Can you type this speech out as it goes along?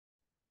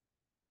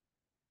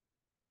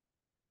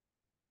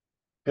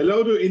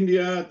Hello to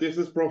India. This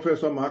is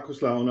Professor Markus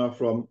Launer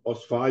from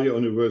Ostfalia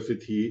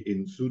University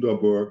in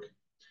Suderburg,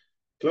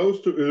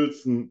 close to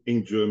Uelzen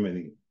in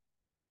Germany.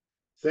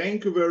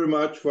 Thank you very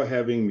much for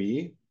having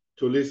me,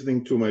 to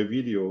listening to my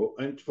video,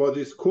 and for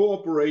this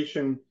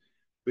cooperation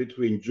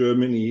between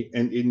Germany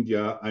and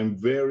India. I'm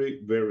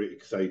very, very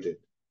excited.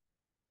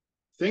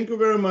 Thank you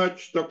very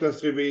much, Dr.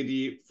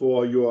 Srivedi,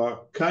 for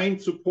your kind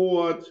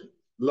support,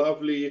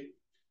 lovely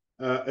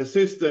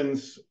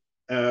assistance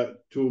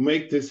to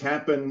make this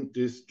happen,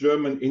 this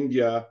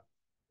German-India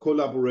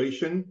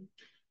collaboration.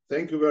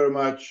 Thank you very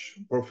much,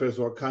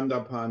 Professor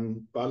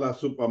Kandappan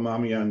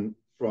Balasubramaniam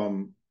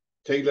from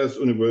Taylor's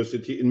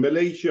University in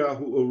Malaysia,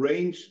 who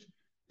arranged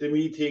the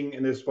meeting.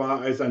 And as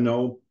far as I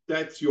know,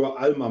 that's your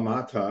alma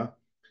mater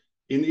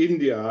in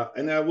India.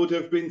 And I would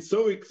have been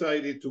so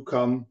excited to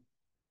come.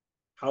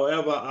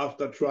 However,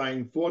 after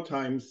trying 4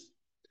 times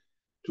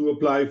to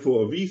apply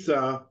for a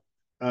visa,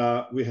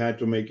 we had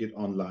to make it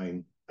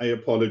online. I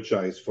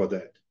apologize for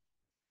that.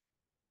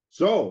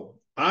 So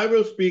I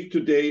will speak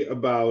today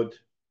about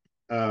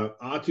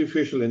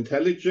artificial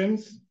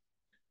intelligence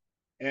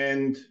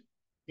and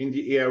in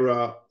the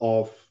era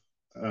of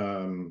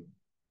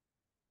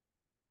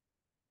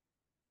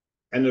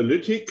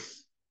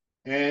analytics.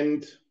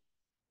 And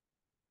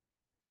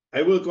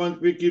I will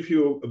give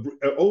you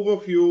an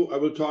overview. I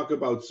will talk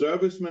about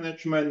service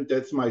management.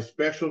 That's my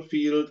special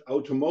field.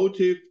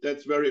 Automotive,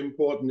 that's very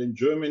important in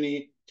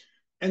Germany.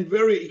 And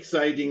very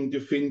exciting, the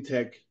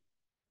FinTech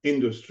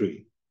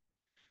industry.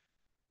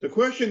 The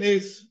question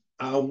is,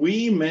 are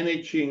we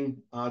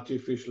managing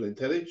artificial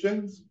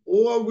intelligence,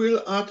 or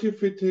will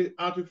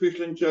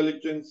artificial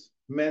intelligence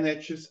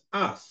manage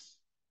us?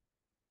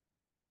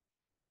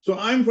 So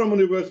I'm from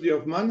University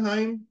of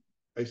Mannheim.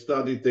 I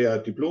studied there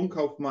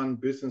Diplom-Kaufmann,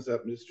 Business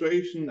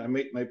Administration. I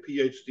made my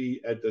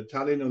PhD at the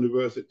Tallinn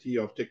University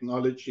of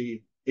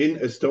Technology in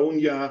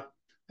Estonia.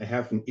 I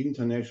have an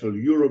international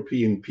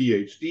European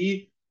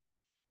PhD.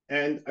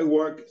 And I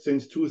work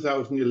since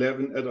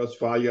 2011 at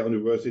Ostfalia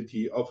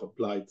University of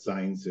Applied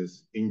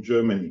Sciences in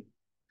Germany.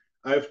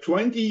 I have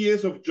 20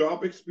 years of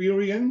job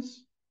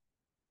experience,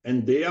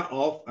 and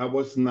thereof I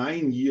was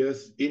 9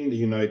 years in the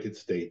United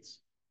States,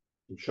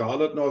 in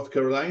Charlotte, North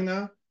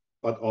Carolina,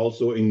 but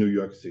also in New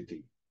York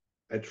City.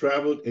 I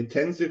traveled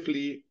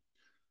intensively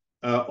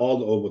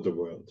all over the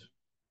world.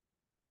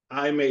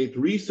 I made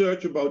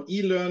research about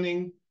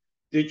e-learning,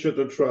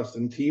 digital trust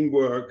and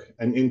teamwork,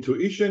 and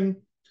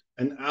intuition.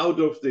 And out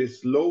of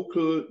this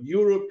local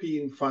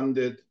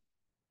European-funded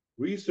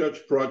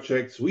research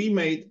projects, we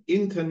made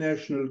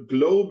international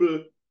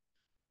global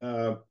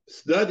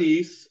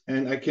studies.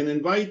 And I can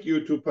invite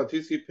you to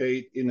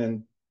participate in a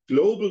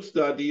global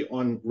study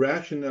on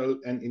rational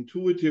and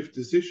intuitive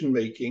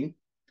decision-making,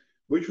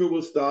 which we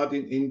will start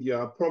in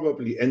India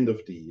probably end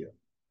of the year.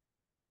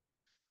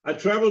 I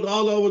traveled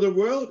all over the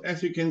world.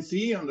 As you can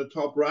see on the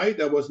top right,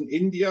 I was in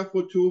India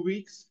for 2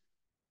 weeks.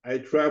 I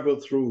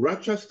traveled through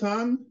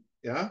Rajasthan.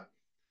 Yeah,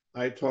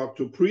 I talked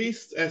to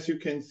priests, as you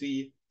can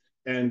see,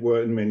 and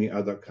were in many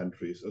other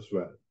countries as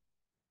well.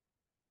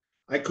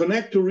 I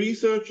connect to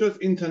researchers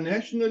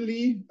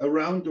internationally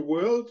around the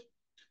world,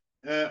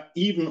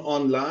 even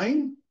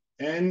online,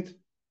 and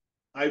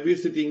I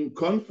visiting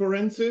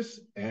conferences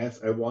as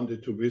I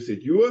wanted to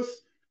visit yours.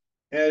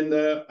 And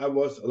I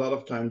was a lot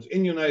of times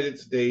in the United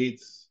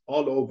States,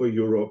 all over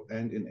Europe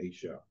and in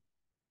Asia.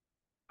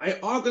 I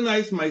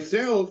organized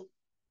myself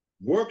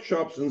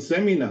workshops and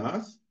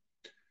seminars.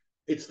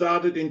 It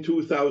started in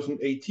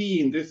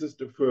 2018. This is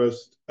the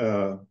first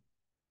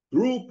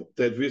group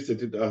that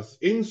visited us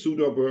in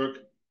Suderburg.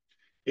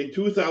 In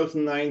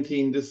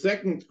 2019, the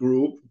second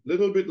group, a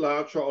little bit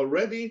larger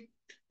already,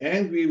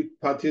 and we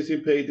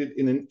participated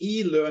in an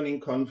e-learning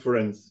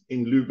conference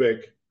in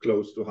Lübeck,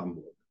 close to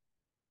Hamburg.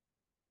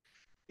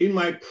 In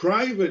my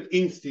private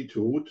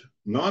institute,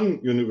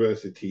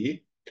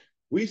 non-university,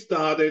 we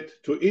started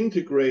to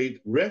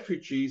integrate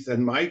refugees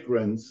and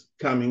migrants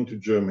coming to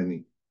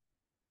Germany.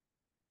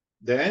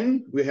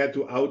 Then we had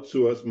to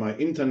outsource my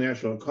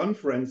international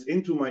conference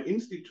into my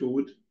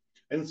institute.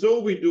 And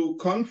so we do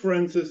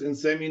conferences and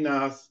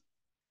seminars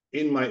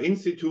in my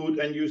institute.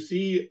 And you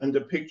see in the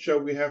picture,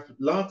 we have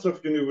lots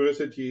of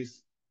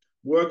universities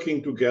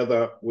working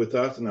together with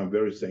us. And I'm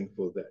very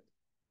thankful for that.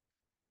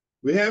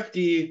 We have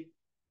the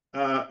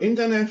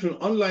International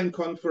Online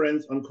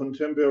Conference on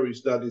Contemporary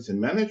Studies in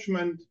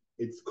Management.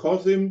 It's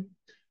COSIM.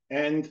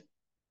 And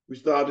we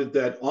started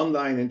that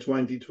online in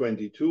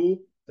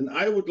 2022. And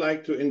I would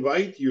like to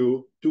invite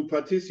you to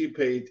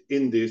participate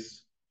in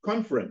this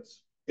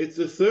conference. It's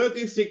a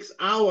 36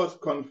 hours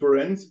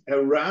conference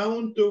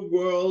around the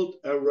world,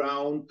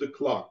 around the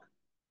clock.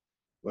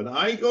 When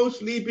I go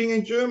sleeping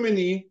in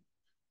Germany,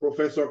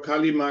 Professor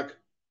Kalimak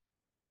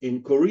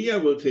in Korea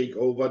will take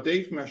over,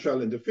 Dave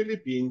Marshall in the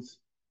Philippines.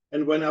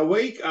 And when I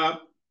wake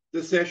up,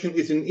 the session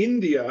is in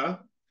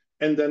India,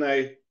 and then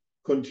I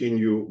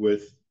continue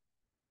with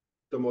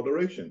the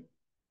moderation.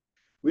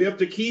 We have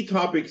the key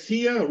topics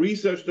here: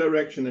 research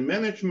direction and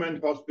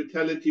management,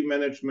 hospitality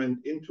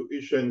management,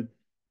 intuition,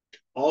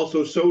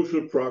 also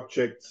social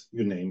projects,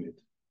 you name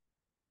it.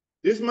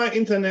 This is my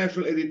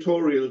international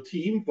editorial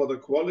team for the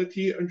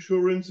quality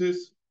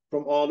assurances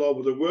from all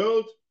over the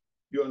world.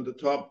 You're on the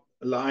top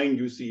line,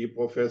 you see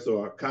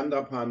Professor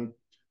Kandappan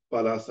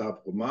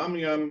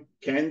Balasubramaniam,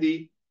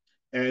 Candy,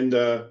 and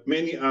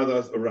many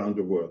others around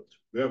the world.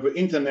 We have an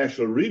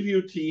international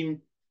review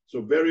team,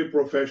 so very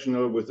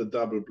professional with a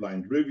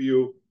double-blind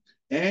review,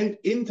 and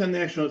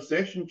international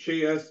session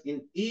chairs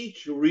in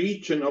each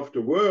region of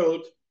the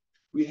world.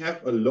 We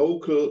have a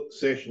local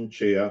session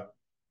chair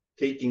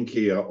taking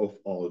care of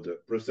all the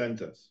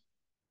presenters.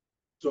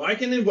 So I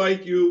can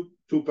invite you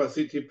to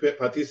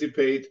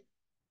participate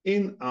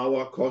in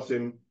our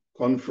COSIM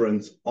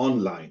conference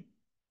online.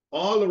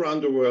 All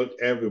around the world,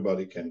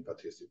 everybody can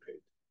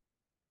participate.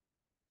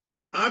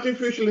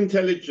 Artificial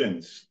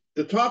intelligence.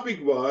 The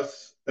topic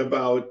was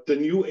about the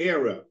new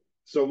era.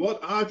 So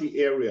what are the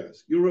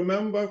areas? You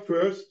remember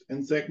first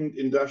and second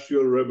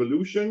industrial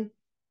revolution,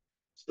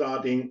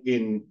 starting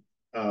in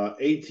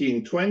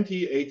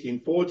 1820,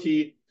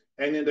 1840.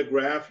 And in the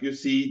graph, you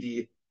see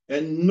the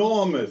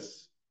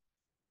enormous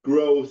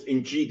growth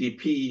in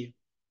GDP,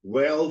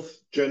 wealth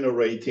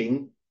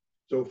generating.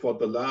 So for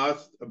the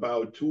last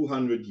about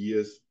 200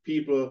 years,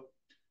 people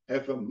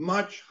have a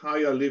much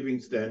higher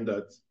living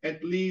standards,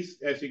 at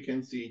least as you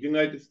can see,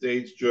 United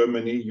States,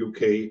 Germany,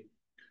 UK,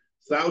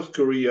 South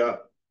Korea,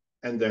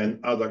 and then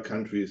other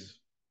countries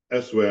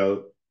as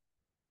well.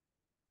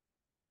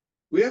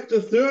 We have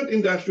the third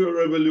industrial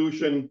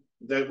revolution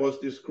that was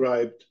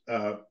described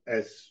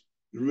as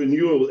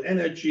renewable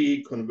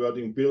energy,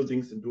 converting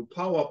buildings into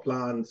power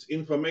plants,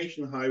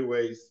 information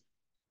highways,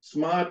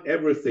 smart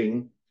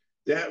everything.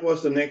 That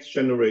was the next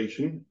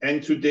generation.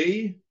 And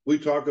today we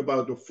talk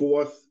about the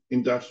fourth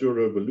industrial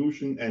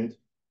revolution and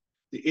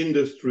the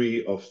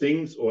industry of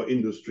things, or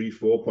industry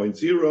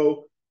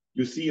 4.0.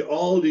 You see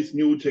all these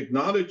new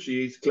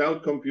technologies,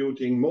 cloud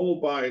computing,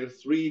 mobile,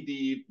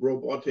 3D,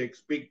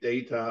 robotics, big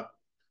data,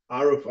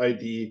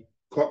 RFID,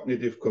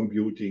 cognitive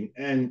computing,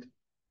 and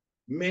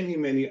many,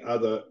 many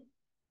other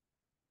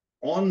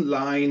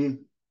online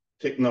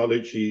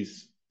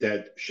technologies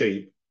that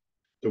shape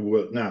the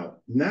world now.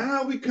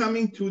 Now we're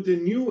coming to the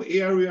new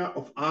area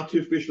of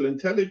artificial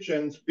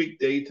intelligence, big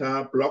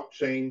data,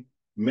 blockchain,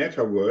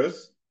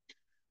 metaverse.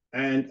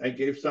 And I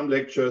gave some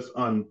lectures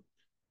on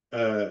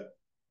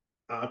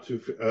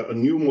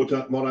new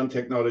modern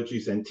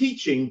technologies and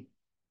teaching.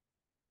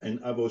 And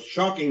I was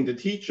shocking the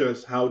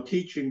teachers how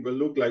teaching will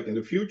look like in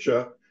the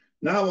future.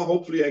 Now,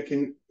 hopefully I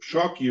can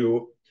shock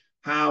you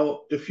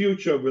how the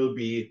future will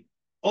be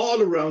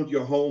all around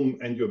your home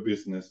and your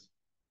business.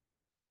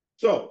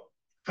 So,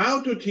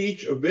 how to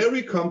teach a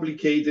very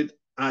complicated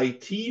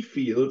IT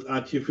field,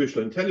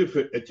 artificial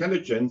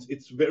intelligence.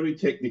 It's very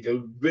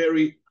technical,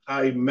 very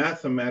high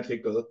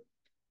mathematical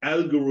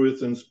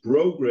algorithms,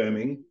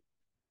 programming.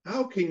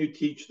 How can you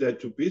teach that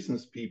to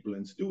business people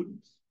and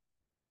students?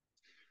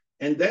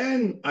 And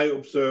then I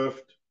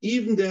observed,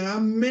 even there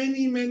are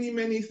many, many,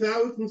 many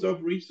thousands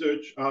of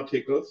research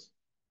articles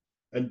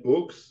and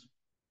books.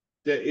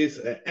 There is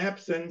an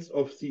absence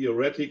of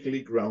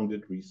theoretically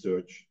grounded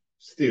research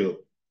still,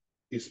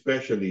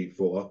 especially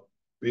for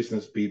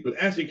business people,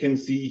 as you can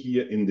see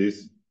here in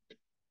this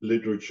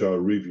literature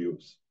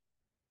reviews.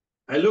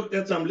 I looked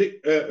at some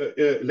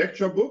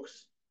lecture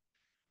books,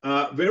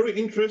 very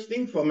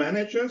interesting for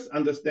managers,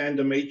 understand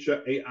the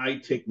major AI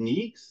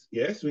techniques.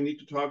 Yes, we need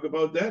to talk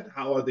about that.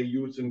 How are they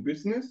used in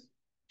business?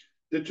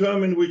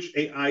 Determine which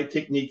AI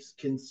techniques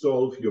can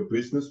solve your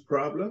business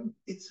problem.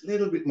 It's a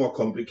little bit more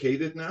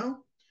complicated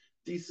now.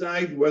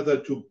 Decide whether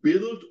to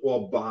build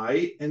or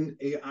buy an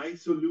AI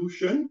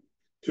solution,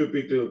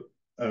 typical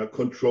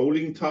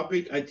controlling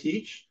topic I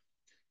teach.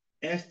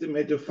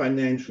 Estimate the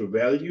financial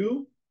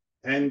value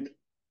and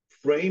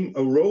frame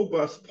a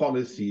robust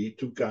policy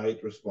to guide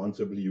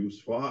responsible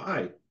use for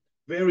AI.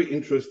 Very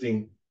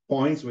interesting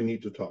points we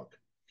need to talk.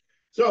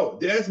 So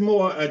there's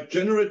more a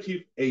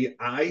generative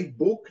AI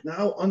book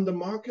now on the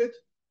market.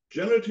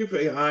 Generative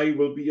AI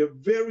will be a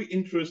very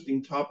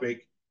interesting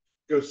topic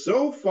because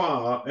so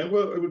far, and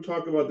we'll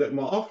talk about that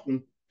more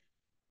often,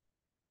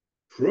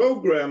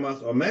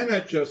 programmers or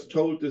managers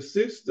told the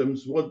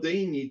systems what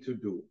they need to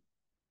do.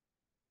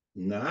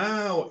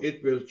 Now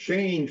it will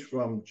change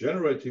from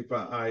generative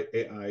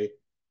AI.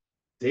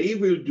 They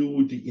will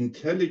do the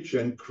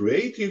intelligent,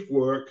 creative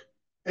work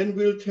and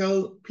will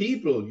tell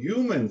people,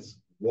 humans,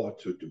 what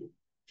to do.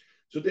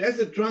 So there's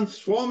a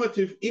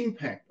transformative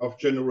impact of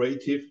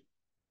generative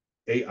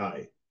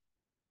AI.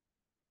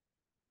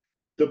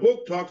 The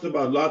book talks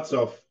about lots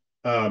of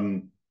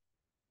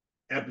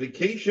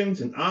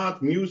applications in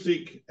art,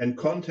 music, and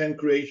content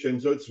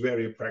creation, so it's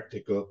very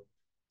practical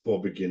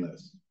for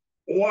beginners.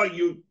 Or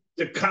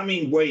the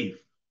coming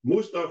wave,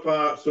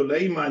 Mustafa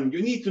Suleyman,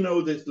 you need to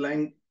know this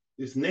name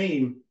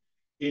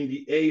in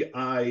the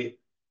AI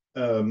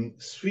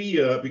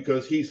sphere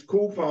because he's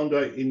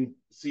co-founder and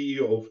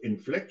CEO of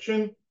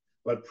Inflection,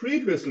 but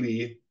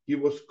previously he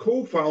was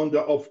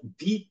co-founder of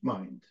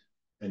DeepMind.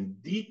 And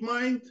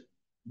DeepMind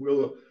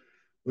will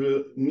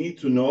need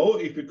to know,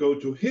 if you go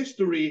to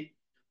history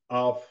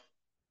of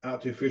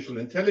artificial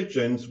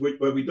intelligence,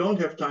 where we don't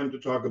have time to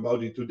talk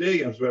about it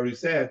today. I'm very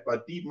sad,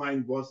 but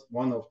DeepMind was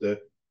one of the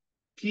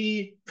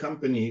key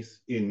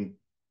companies in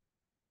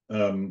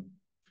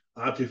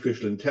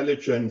artificial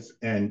intelligence,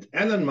 and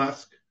Elon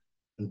Musk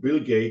and Bill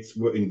Gates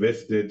were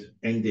invested,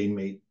 and they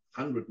made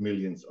 $100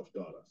 million.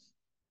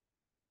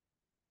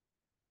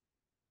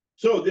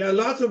 So there are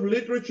lots of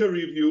literature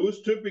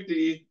reviews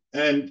typically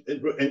and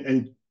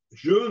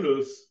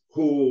journals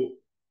who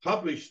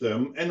publish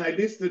them, and I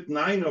listed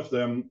 9 of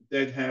them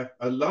that have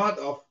a lot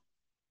of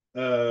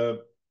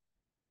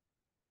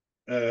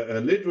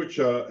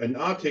literature and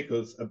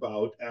articles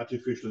about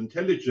artificial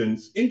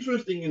intelligence.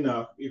 Interesting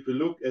enough, if you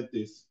look at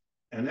this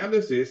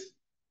analysis,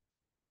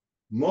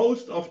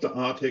 most of the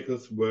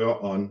articles were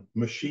on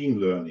machine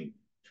learning.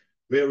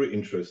 Very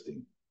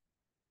interesting.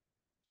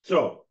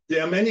 So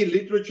there are many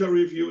literature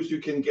reviews. You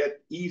can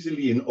get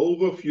easily an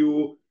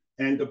overview,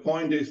 and the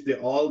point is they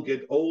all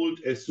get old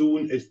as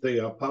soon as they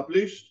are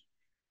published.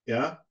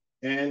 Yeah,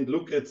 and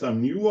look at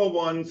some newer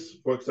ones,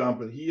 for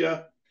example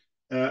here,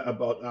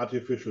 about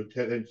artificial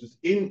intelligence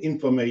in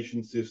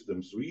information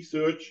systems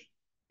research.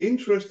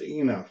 Interesting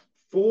enough,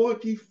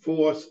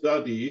 44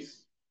 studies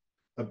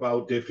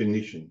about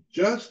definition,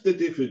 just the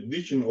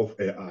definition of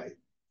AI.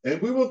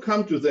 And we will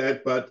come to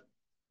that, but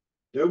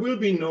there will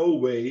be no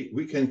way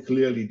we can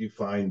clearly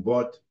define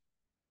what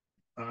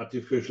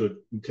artificial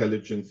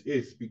intelligence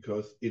is,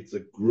 because it's a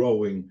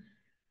growing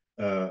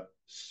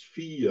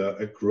sphere,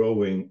 a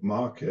growing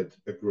market,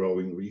 a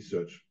growing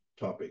research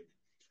topic.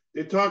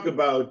 They talk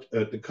about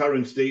the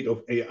current state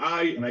of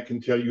AI, and I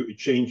can tell you it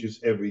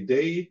changes every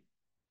day.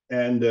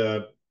 And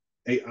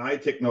AI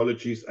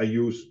technologies are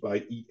used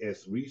by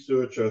ES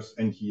researchers,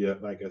 and here,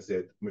 like I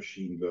said,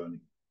 machine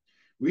learning.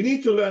 We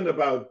need to learn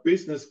about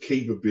business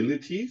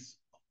capabilities,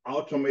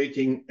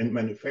 automating and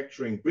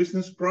manufacturing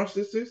business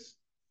processes.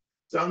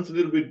 Sounds a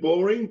little bit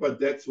boring, but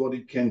that's what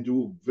it can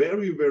do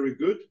very, very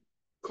good.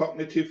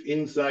 Cognitive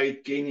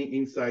insight, gaining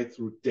insight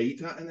through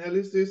data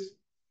analysis,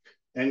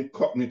 and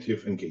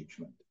cognitive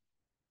engagement.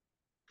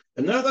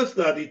 Another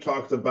study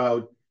talks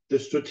about the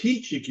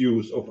strategic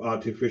use of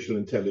artificial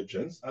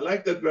intelligence. I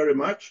like that very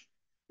much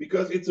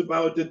because it's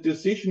about the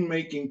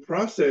decision-making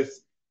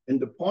process. And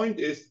the point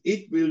is,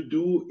 it will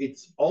do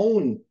its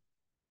own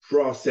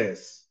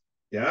process.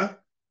 Yeah.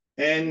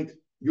 And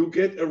you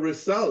get a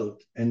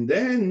result. And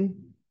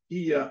then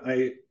here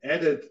I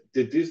added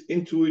this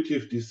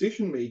intuitive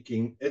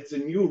decision-making. It's a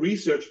new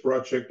research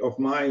project of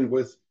mine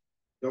with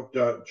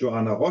Dr.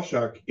 Joanna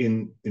Roszak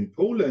in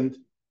Poland.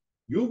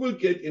 You will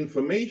get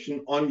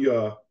information on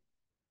your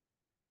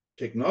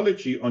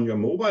technology, on your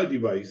mobile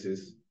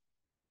devices,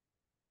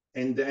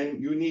 and then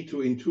you need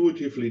to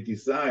intuitively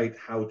decide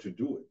how to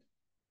do it.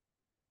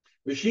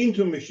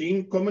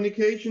 Machine-to-machine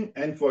communication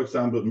and, for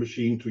example,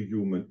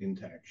 machine-to-human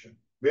interaction.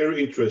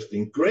 Very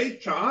interesting.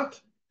 Great chart.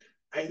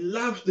 I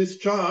love this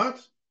chart.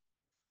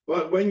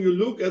 But when you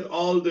look at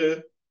all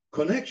the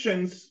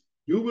connections,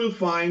 you will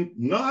find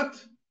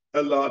not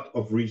a lot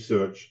of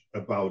research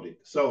about it.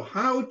 So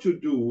how to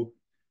do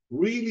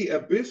really a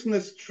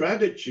business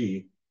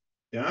strategy,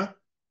 yeah,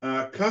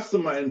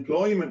 customer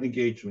employment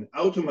engagement,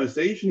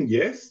 automation,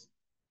 yes,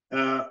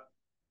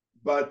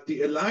 but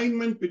the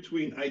alignment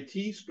between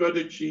IT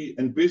strategy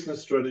and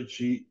business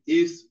strategy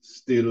is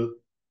still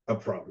a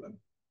problem.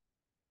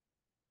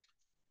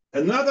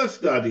 Another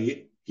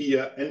study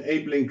here,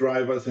 enabling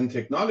drivers and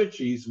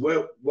technologies,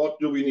 where what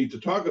do we need to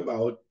talk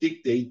about?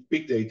 Big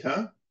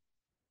data,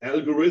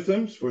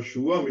 algorithms for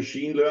sure,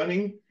 machine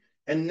learning,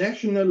 and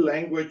natural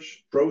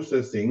language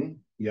processing,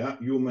 yeah,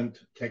 human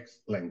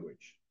text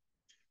language.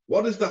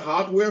 What is the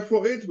hardware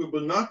for it? We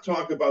will not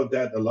talk about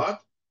that a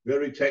lot.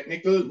 Very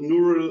technical,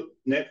 neural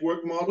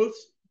network models,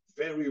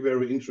 very,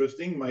 very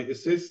interesting. My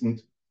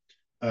assistant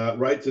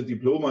writes a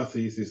diploma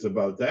thesis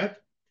about that.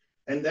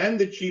 And then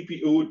the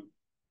GPU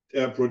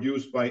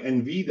produced by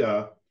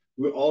NVIDIA.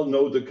 We all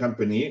know the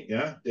company,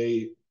 yeah?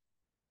 They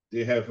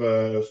have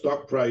a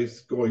stock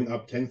price going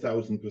up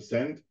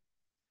 10,000%,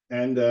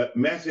 and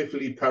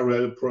massively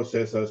parallel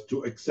processors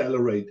to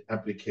accelerate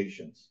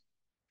applications.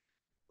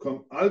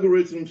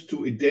 Algorithms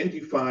to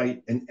identify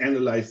and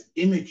analyze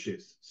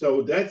images.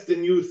 So that's the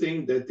new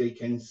thing, that they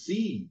can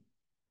see.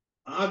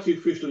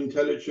 Artificial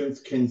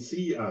intelligence can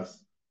see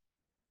us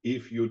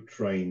if you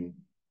train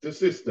the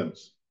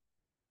systems.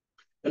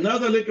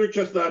 Another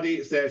literature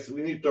study says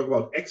we need to talk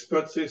about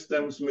expert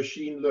systems,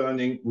 machine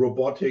learning,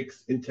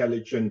 robotics,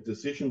 intelligent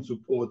decision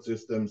support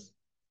systems,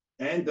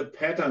 and the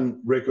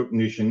pattern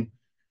recognition,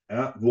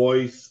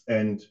 voice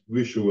and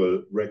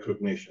visual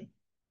recognition.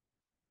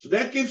 So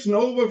that gives an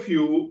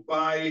overview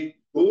by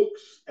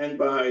books and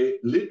by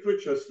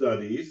literature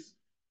studies.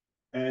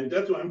 And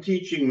that's what I'm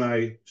teaching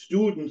my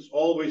students,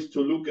 always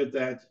to look at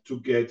that to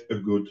get a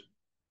good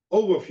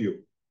overview.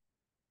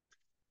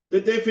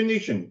 The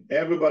definition,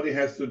 everybody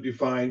has to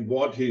define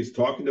what he's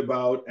talking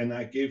about. And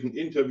I gave an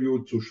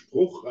interview to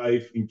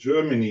Spruchreif in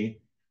Germany.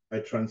 I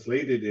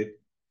translated it.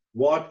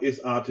 What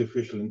is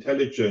artificial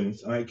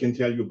intelligence? I can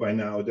tell you by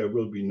now there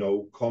will be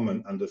no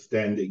common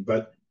understanding,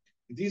 but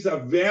these are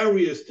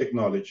various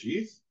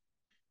technologies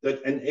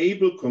that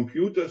enable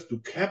computers to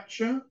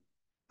capture,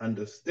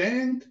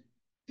 understand,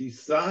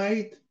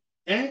 decide,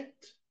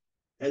 act,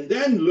 and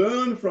then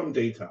learn from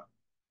data.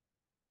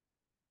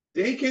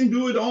 They can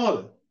do it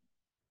all.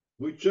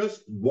 We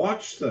just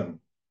watch them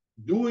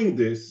doing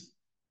this.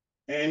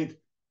 And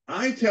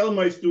I tell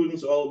my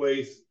students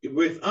always,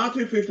 with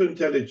artificial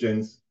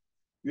intelligence,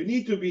 you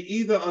need to be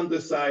either on the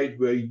side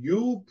where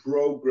you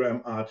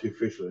program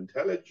artificial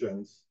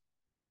intelligence,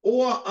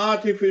 or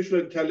artificial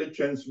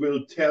intelligence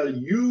will tell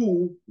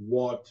you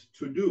what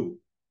to do.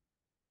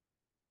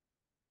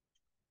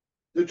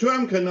 The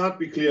term cannot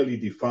be clearly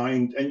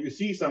defined, and you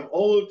see some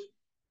old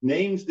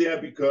names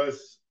there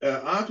because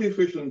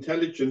artificial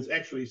intelligence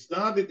actually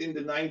started in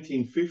the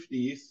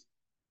 1950s.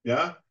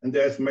 Yeah, and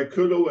there's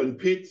McCullough and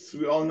Pitts,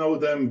 we all know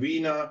them,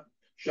 Wiener,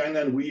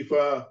 Shannon,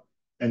 Weaver,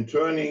 and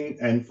Turing,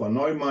 and von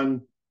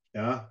Neumann.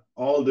 Yeah,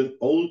 all the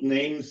old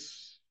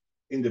names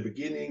in the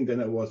beginning. Then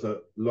it was a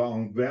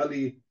long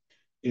valley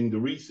in the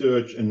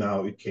research, and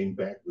now it came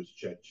back with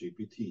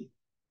ChatGPT.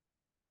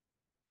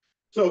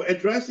 So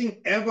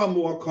addressing ever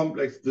more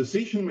complex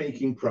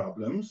decision-making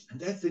problems, and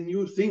that's a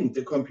new thing.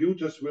 The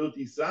computers will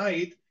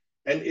decide,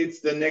 and it's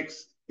the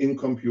next in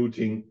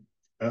computing,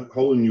 a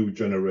whole new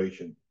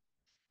generation.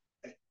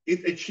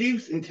 It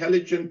achieves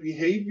intelligent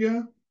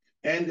behavior,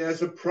 and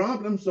there's a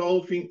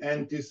problem-solving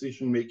and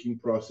decision-making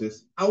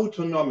process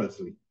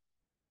autonomously.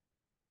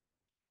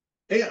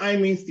 AI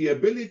means the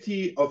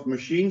ability of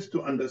machines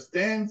to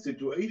understand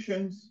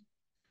situations,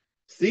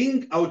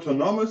 think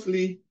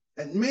autonomously,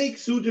 and make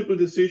suitable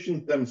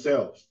decisions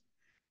themselves.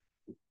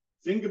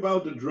 Think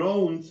about the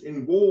drones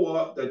in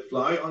war that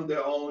fly on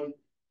their own,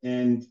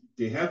 and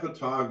they have a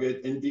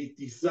target, and they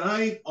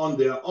decide on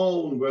their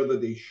own whether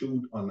they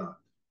shoot or not.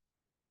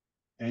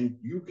 And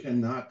you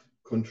cannot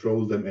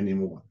control them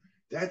anymore.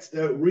 That's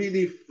the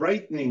really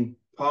frightening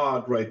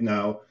part right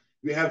now.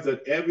 We have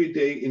that every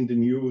day in the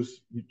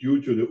news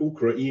due to the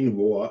Ukraine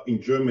war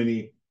in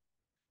Germany,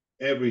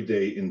 every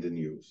day in the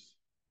news.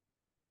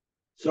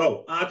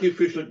 So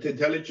artificial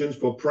intelligence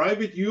for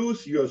private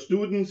use, your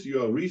students,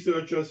 your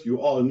researchers, you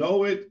all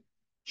know it,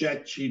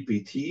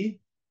 ChatGPT.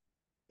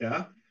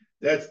 Yeah,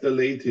 that's the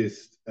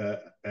latest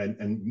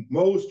and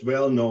most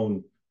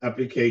well-known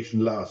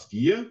application last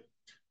year.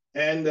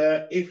 And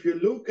if you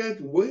look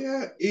at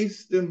where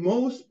is the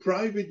most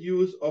private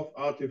use of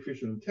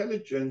artificial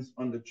intelligence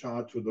on the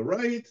chart to the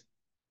right,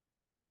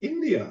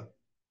 India.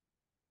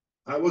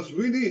 I was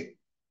really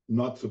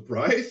not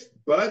surprised,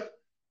 but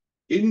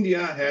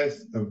India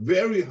has a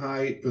very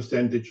high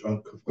percentage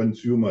of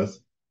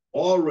consumers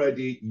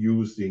already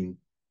using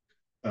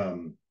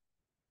AI.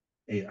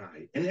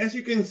 And as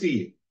you can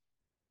see,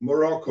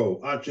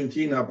 Morocco,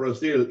 Argentina,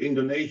 Brazil,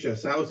 Indonesia,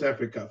 South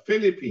Africa,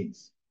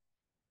 Philippines,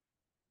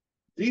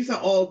 these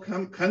are all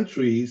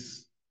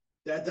countries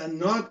that are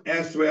not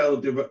as well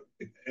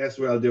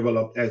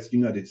developed as the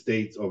United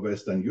States or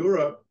Western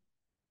Europe,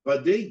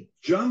 but they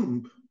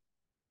jump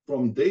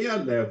from their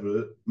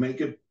level,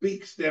 make a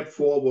big step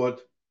forward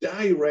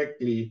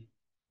directly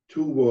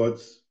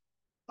towards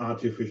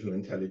artificial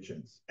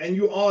intelligence. And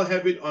you all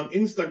have it on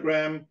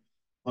Instagram,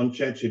 on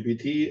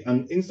ChatGPT.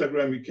 On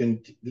Instagram, you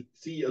can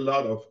see a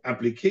lot of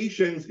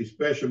applications,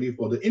 especially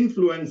for the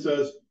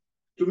influencers,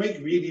 to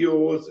make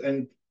videos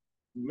and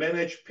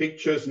manage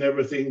pictures and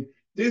everything.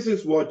 This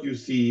is what you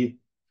see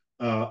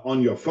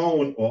on your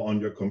phone or on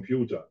your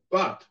computer.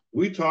 But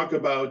we talk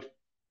about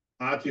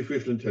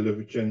artificial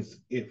intelligence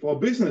for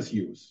business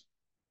use.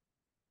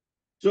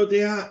 So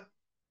there are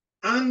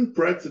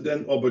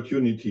unprecedented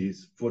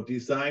opportunities for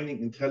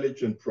designing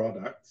intelligent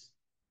products,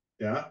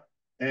 yeah,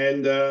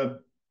 and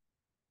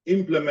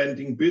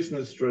implementing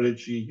business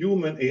strategy,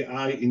 human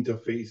AI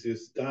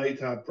interfaces,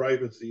 data,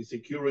 privacy,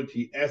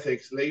 security,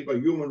 ethics, labor,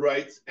 human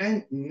rights,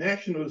 and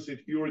national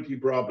security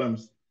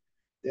problems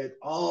that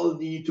all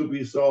need to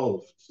be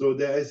solved. So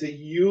there is a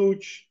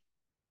huge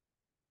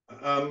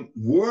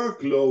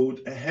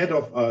workload ahead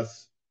of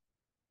us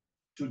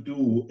to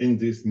do in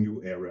this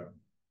new era.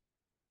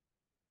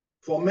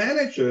 For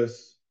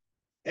managers,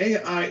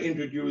 AI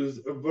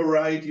introduces a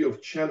variety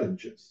of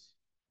challenges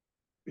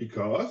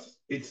because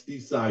it's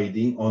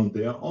deciding on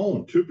their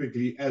own.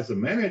 Typically, as a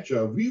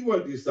manager, we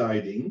were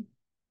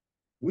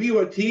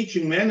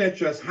teaching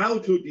managers how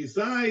to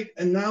decide,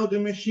 and now the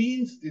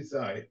machines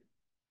decide.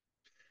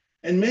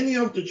 And many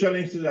of the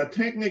challenges are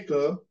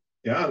technical,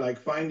 yeah, like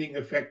finding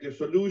effective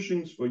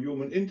solutions for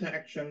human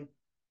interaction,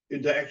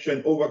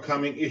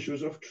 overcoming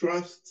issues of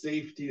trust,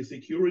 safety,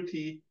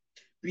 security,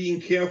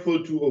 being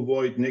careful to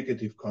avoid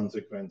negative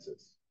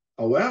consequences.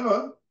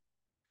 However,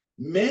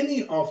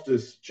 many of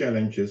these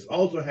challenges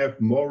also have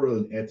moral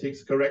and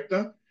ethics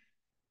character.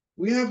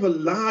 We have a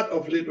lot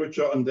of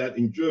literature on that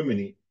in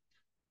Germany.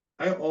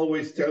 I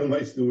always tell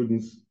my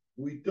students,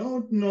 we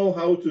don't know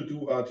how to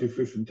do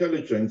artificial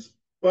intelligence,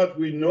 but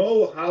we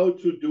know how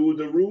to do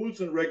the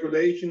rules and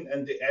regulation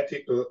and the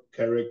ethical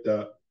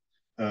character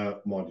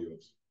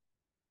modules.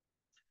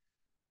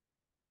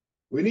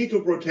 We need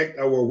to protect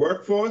our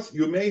workforce.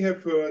 You may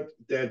have heard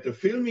that the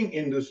filming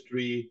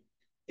industry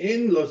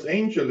in Los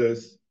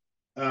Angeles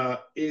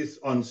is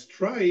on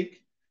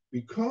strike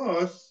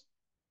because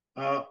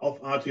of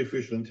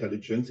artificial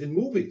intelligence in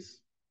movies.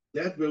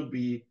 That will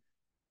be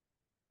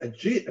a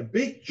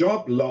big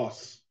job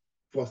loss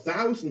for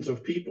thousands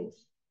of people.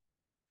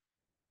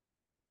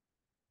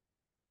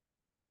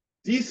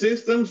 These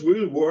systems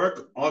will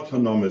work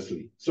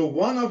autonomously. So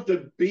one of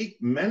the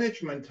big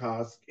management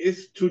tasks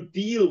is to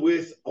deal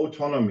with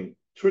autonomy.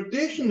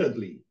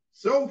 Traditionally,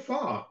 so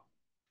far,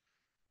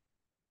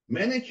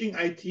 managing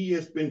IT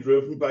has been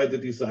driven by the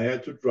desire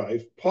to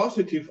drive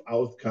positive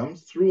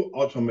outcomes through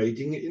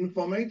automating and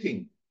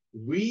informating.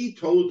 We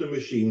told the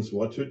machines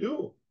what to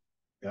do.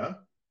 Yeah?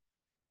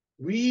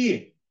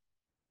 We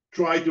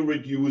try to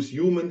reduce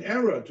human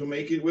error to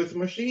make it with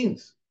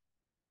machines.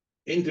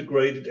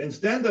 Integrated and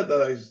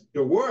standardize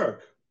the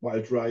work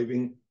while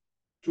driving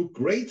to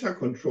greater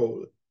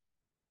control.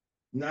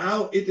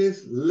 Now it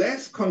is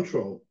less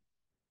control.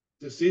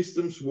 The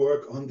systems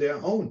work on their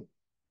own.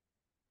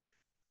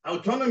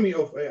 Autonomy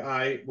of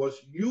AI was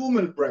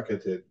human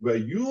bracketed, where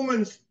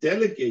humans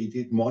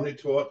delegated,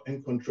 monitored,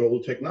 and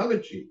controlled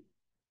technology.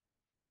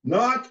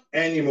 Not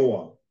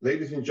anymore.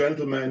 Ladies and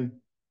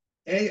gentlemen,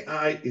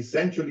 AI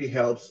essentially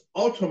helps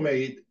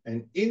automate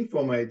and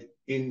informate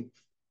in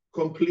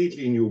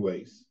completely new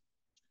ways.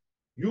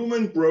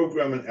 Human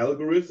program and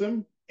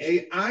algorithm,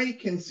 AI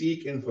can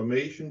seek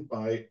information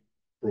by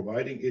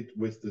providing it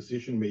with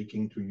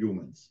decision-making to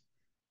humans.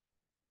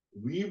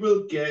 We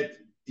will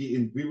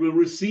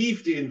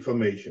receive the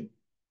information.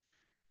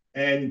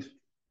 And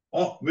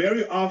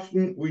very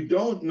often we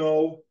don't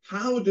know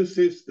how the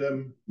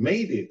system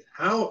made it,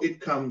 how it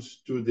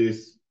comes to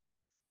this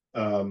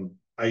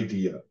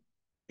idea.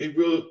 It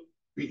will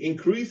be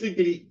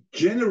increasingly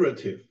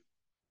generative.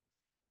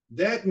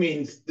 That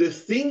means the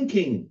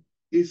thinking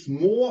is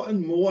more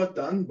and more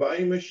done by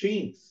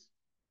machines.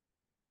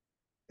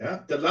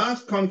 Yeah? The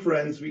last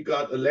conference, we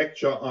got a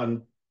lecture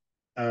on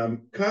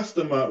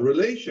customer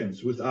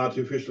relations with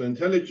artificial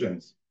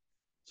intelligence.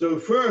 So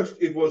first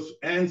it was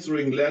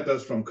answering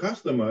letters from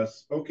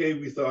customers. Okay,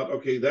 we thought,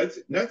 okay,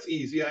 that's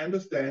easy, I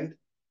understand.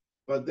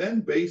 But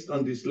then based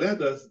on these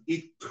letters,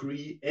 it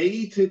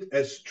created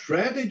a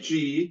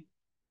strategy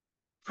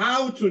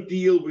how to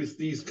deal with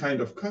these kind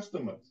of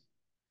customers.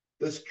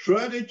 The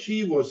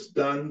strategy was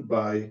done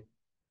by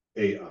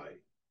AI.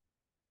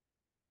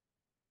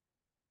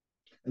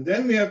 And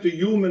then we have the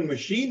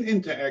human-machine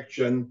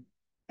interaction,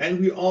 and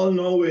we all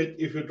know it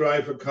if you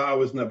drive a car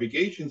with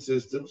navigation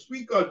systems.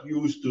 We got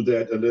used to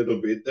that a little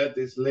bit, that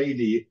this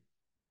lady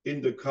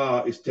in the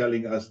car is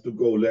telling us to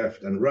go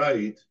left and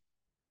right.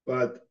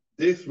 But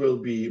this will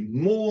be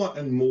more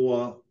and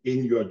more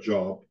in your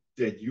job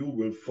that you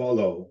will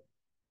follow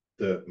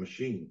the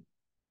machine.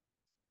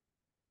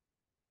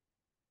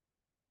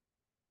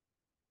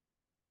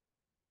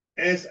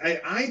 As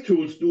AI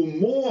tools do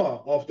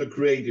more of the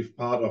creative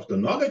part of the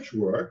knowledge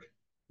work,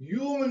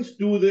 humans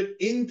do the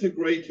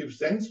integrative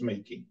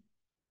sense-making,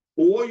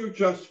 or you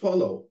just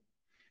follow.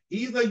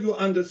 Either you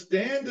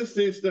understand the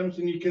systems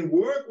and you can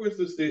work with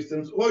the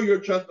systems, or you're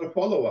just a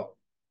follower.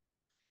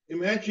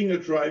 Imagine you're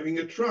driving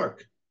a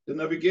truck. The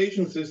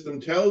navigation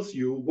system tells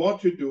you what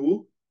to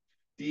do.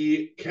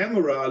 The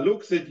camera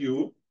looks at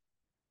you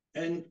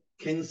and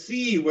can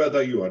see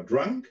whether you are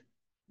drunk,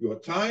 you are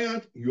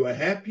tired, you are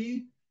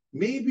happy.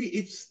 Maybe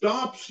it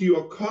stops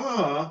your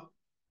car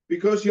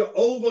because you're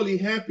overly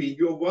happy.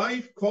 Your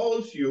wife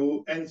calls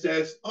you and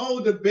says,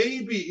 oh, the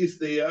baby is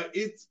there,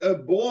 it's a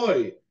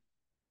boy.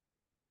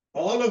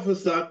 All of a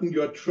sudden,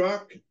 your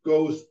truck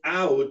goes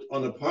out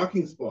on a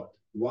parking spot.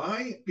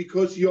 Why?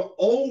 Because you're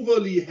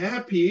overly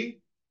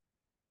happy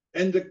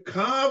and the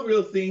car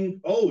will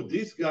think, oh,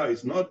 this guy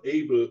is not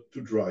able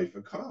to drive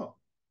a car.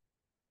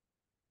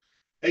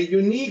 A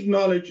unique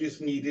knowledge is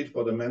needed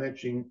for the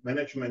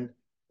management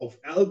of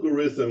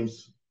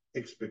algorithms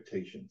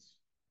expectations.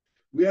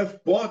 We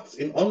have bots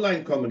in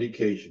online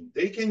communication.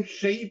 They can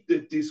shape the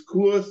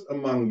discourse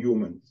among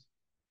humans.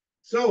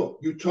 So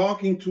you're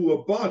talking to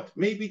a bot,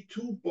 maybe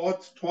two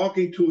bots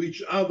talking to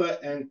each other,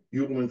 and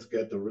humans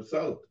get the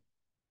result.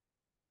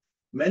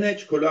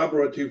 Manage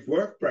collaborative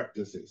work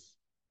practices.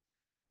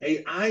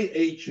 AI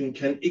agent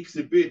can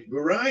exhibit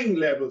varying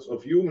levels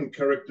of human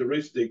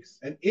characteristics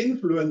and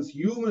influence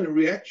human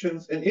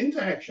reactions and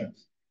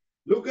interactions.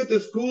 Look at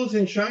the schools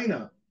in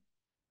China.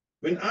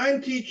 When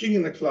I'm teaching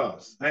in a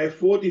class, I have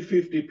 40,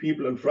 50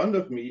 people in front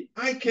of me.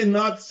 I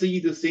cannot see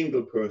the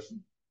single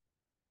person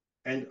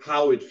and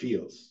how it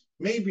feels,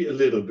 maybe a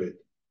little bit.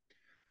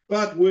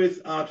 But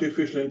with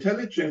artificial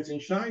intelligence in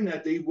China,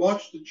 they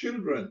watch the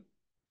children.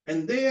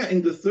 And there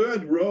in the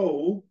third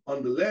row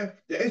on the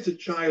left, there is a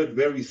child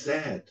very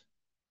sad.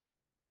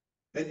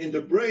 And in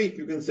the break,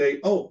 you can say,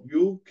 oh,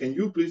 can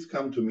you please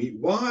come to me?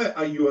 Why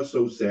are you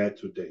so sad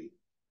today?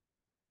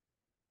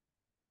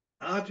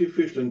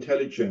 Artificial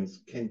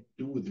intelligence can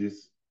do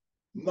this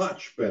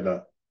much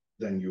better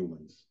than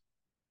humans.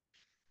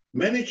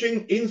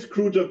 Managing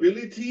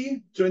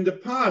inscrutability. So in the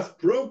past,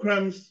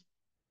 programmers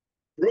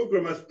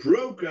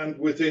programmed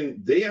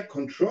within their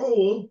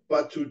control,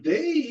 but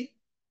today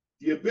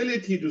The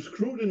ability to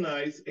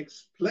scrutinize,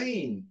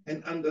 explain,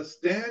 and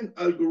understand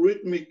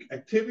algorithmic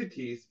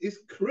activities is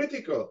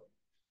critical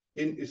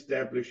in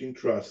establishing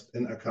trust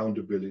and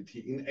accountability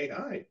in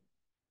AI.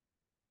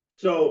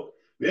 So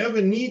we have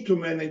a need to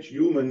manage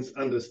humans'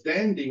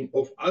 understanding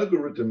of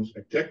algorithms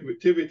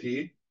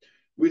activity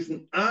with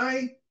an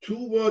eye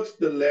towards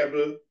the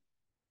level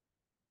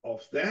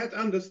of that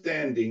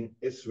understanding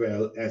as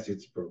well as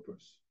its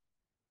purpose.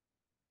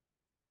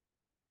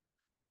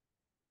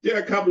 There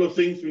are a couple of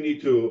things we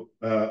need to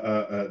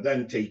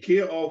then take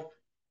care of: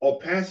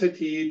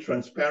 opacity,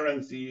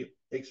 transparency,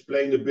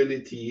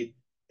 explainability,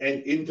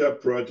 and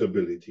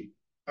interpretability.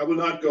 I will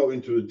not go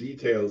into the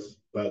details,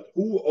 but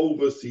who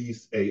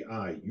oversees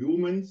AI?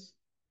 Humans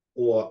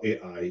or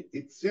AI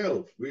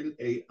itself? Will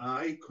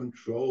AI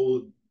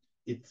control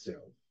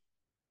itself?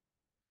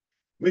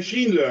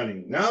 Machine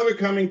learning. Now we're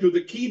coming to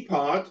the key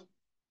part,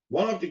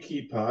 one of the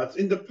key parts.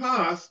 In the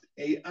past,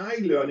 AI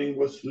learning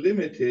was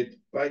limited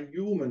by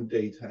human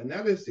data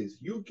analysis.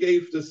 You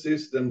gave the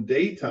system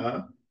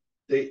data,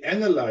 they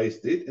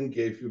analyzed it and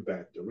gave you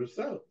back the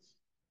results.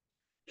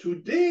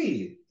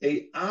 Today,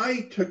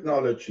 AI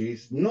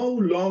technologies no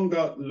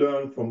longer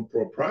learn from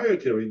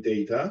proprietary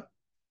data.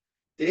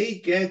 They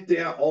get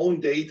their own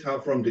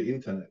data from the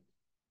internet.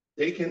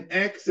 They can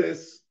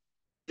access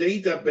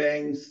data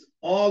banks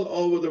all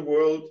over the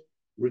world,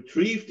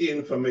 retrieve the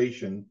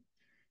information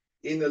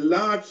in a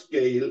large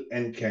scale,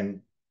 and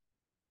can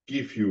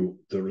give you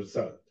the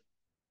result.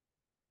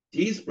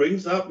 This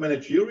brings up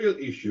managerial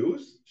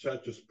issues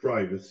such as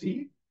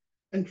privacy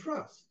and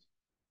trust.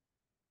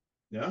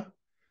 Yeah,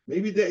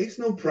 maybe there is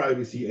no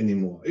privacy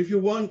anymore. If you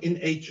want in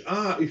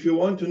HR, if you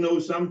want to know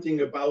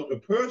something about a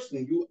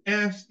person, you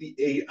ask the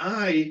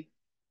AI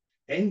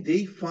and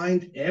they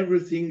find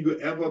everything you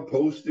ever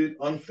posted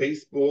on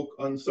Facebook,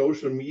 on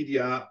social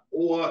media,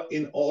 or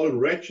in all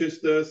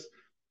registers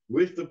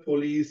with the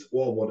police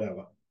or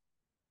whatever.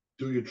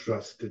 Do you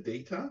trust the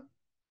data?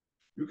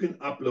 You can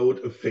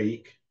upload a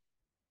fake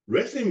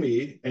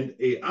resume and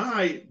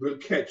AI will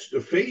catch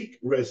the fake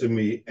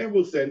resume and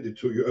will send it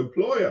to your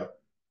employer.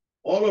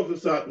 All of a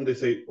sudden they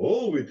say,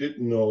 oh, we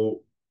didn't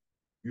know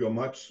you're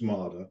much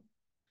smarter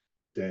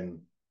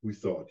than we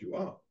thought you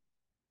are.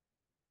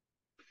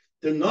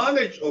 The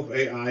knowledge of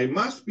AI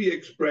must be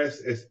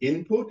expressed as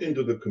input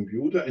into the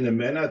computer in a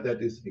manner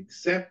that is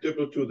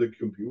acceptable to the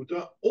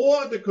computer,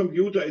 or the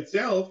computer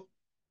itself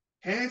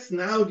has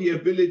now the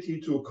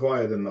ability to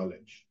acquire the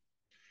knowledge.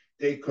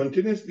 They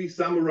continuously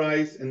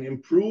summarize and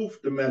improve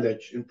the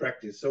knowledge in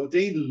practice. So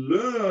they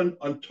learn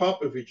on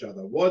top of each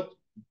other. What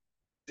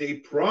they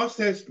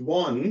processed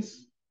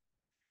once,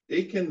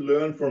 they can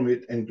learn from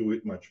it and do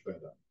it much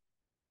better.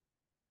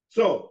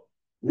 So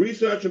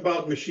research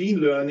about machine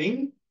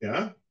learning,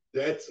 yeah,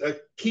 that's a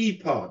key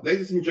part.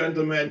 Ladies and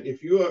gentlemen,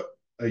 if you're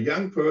a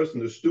young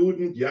person, a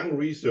student, young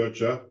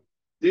researcher,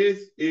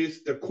 this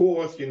is the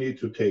course you need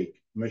to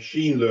take,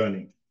 machine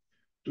learning,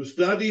 to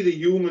study the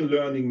human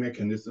learning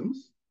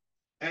mechanisms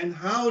and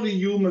how the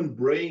human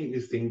brain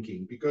is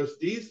thinking, because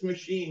these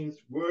machines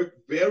work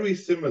very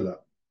similar.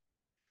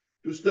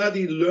 To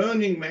study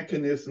learning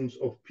mechanisms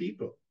of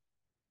people,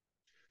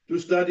 to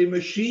study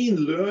machine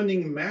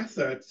learning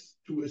methods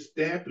to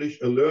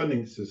establish a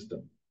learning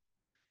system.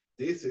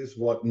 This is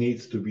what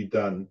needs to be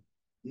done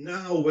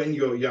now when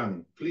you're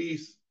young.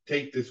 Please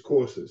take these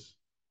courses.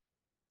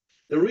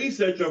 The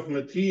research of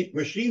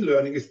machine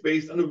learning is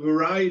based on a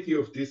variety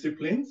of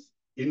disciplines: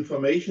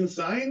 information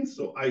science,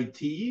 so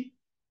IT.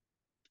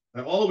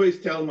 I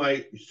always tell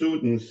my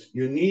students,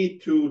 you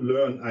need to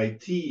learn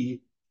IT,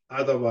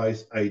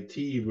 otherwise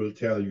IT will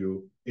tell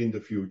you in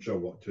the future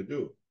what to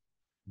do.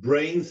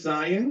 Brain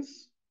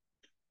science,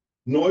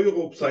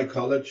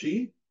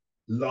 neuropsychology,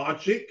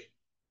 logic,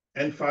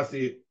 and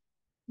fuzzy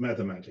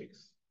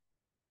mathematics.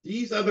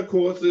 These are the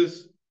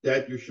courses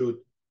that you should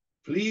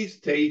please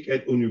take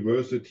at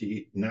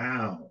university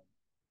now.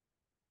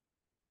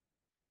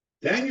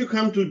 Then you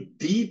come to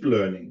deep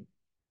learning.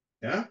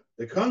 Yeah?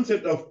 The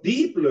concept of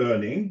deep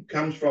learning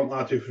comes from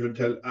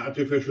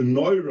artificial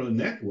neural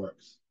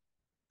networks.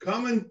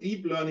 Common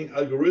deep learning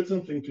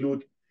algorithms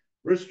include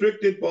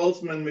restricted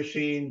Boltzmann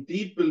machine,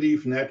 deep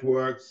belief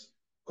networks,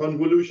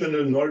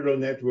 convolutional neural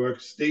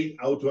networks, state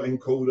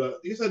autoencoder.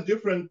 These are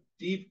different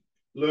deep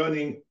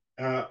learning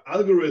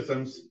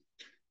algorithms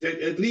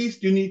that at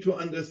least you need to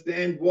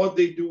understand what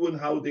they do and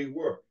how they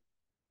work.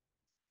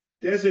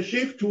 There's a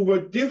shift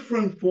toward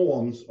different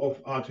forms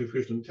of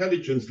artificial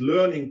intelligence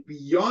learning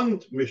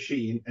beyond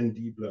machine and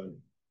deep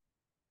learning.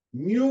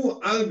 New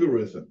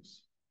algorithms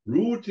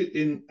rooted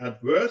in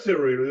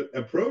adversarial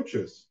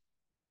approaches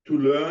to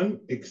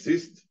learn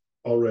exist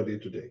already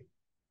today.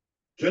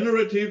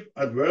 Generative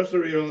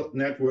adversarial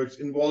networks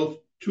involve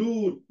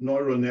two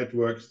neural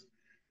networks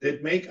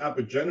that make up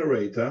a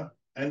generator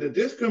and a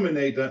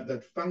discriminator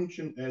that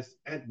function as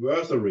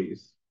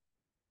adversaries.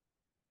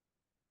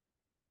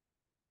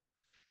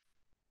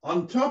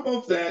 On top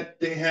of that,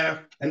 they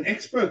have an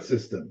expert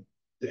system.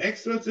 The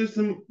expert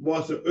system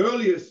was the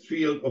earliest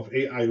field of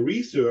AI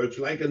research,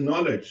 like a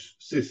knowledge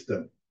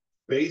system.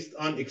 based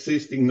on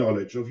existing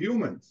knowledge of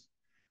humans.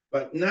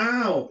 But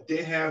now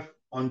they have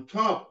on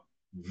top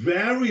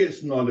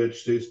various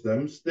knowledge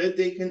systems that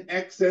they can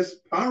access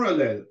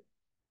parallel.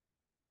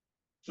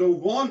 So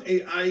one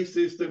AI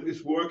system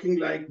is working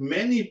like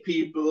many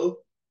people,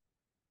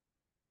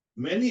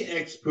 many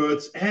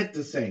experts at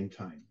the same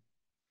time.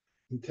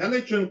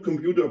 Intelligent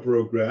computer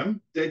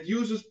program that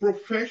uses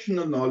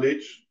professional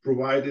knowledge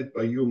provided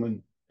by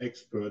human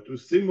expert to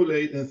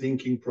simulate the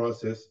thinking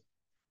process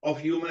of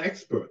human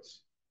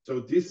experts. So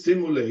this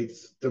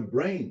simulates the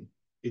brain.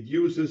 It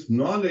uses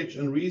knowledge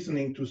and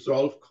reasoning to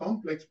solve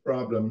complex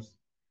problems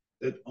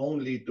that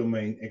only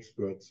domain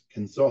experts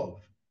can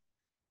solve.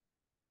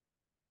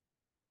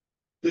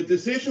 The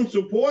decision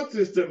support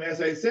system, as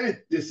I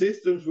said, the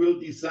systems will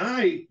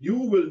decide. You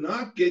will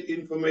not get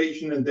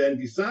information and then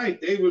decide.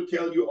 They will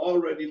tell you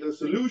already the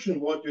solution,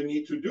 what you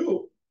need to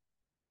do.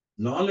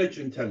 Knowledge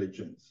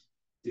intelligence.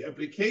 The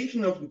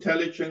application of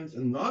intelligence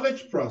and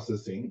knowledge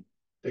processing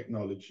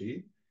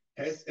technology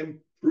has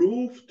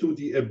improved to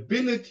the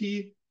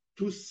ability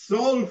to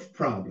solve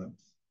problems.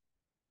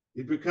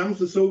 It becomes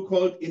a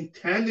so-called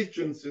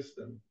intelligent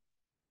system.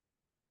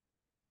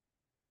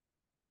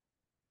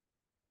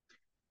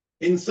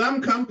 In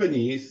some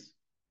companies,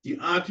 the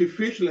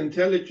artificial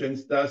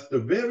intelligence does the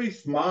very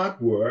smart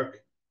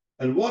work.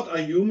 And what are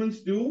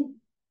humans do?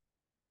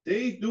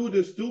 They do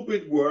the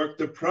stupid work,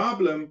 the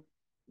problem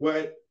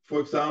where, for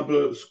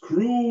example,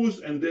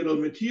 screws and little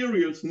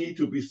materials need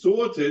to be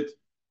sorted,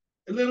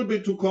 a little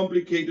bit too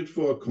complicated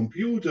for a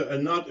computer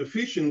and not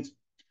efficient.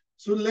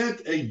 So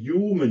let a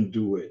human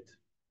do it.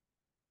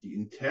 The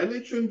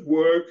intelligent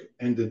work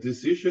and the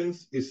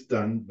decisions is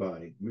done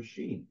by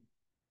machine.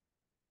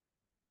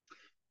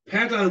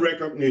 Pattern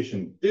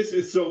recognition. This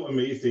is so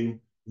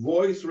amazing.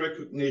 Voice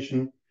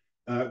recognition,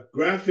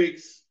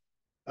 graphics,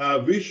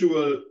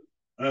 visual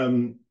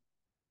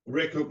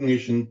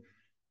recognition.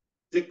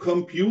 The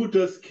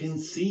computers can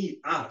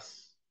see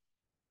us.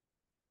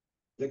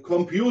 The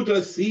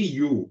computers see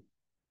you.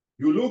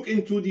 You look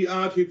into the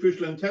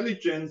artificial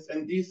intelligence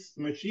and this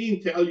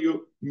machine tell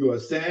you you are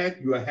sad,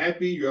 you are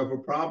happy, you have a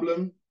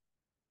problem.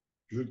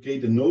 You should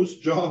get a nose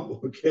job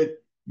or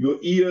get your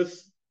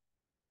ears,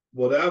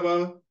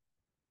 whatever.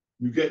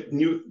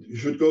 You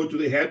should go to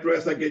the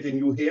hairdresser, get a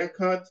new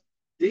haircut.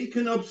 They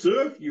can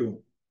observe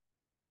you.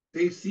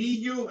 They see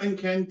you and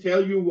can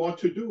tell you what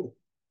to do.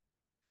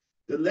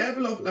 The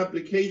level of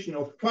application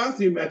of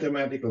fuzzy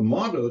mathematical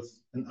models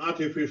and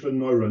artificial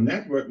neural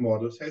network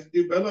models has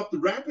developed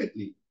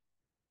rapidly,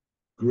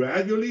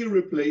 gradually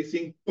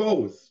replacing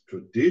both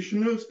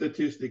traditional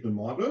statistical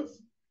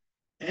models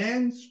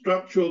and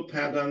structural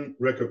pattern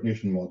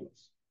recognition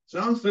models.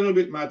 Sounds a little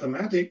bit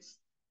mathematics,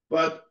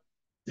 but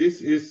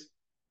this is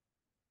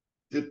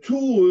the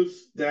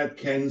tools that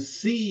can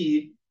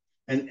see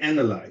and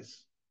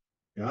analyze.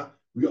 Yeah,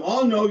 we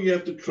all know you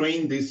have to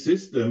train these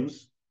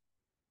systems.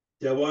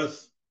 There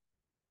was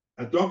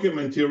a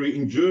documentary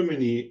in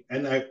Germany,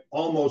 and I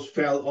almost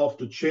fell off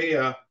the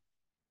chair,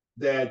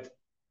 that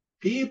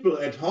people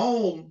at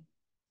home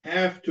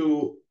have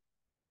to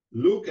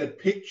look at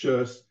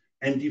pictures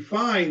and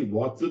define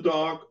what's a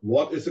dog,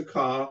 what is a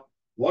car,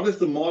 what is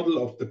the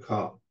model of the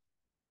car.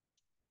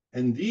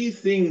 And these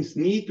things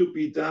need to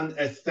be done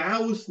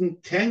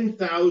 1,000,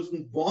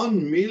 10,000,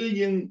 1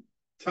 million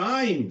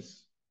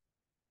times.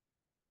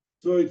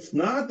 So it's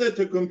not that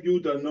the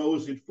computer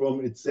knows it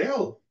from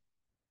itself.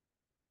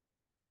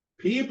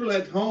 People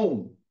at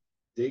home,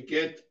 they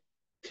get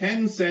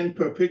 10 cents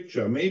per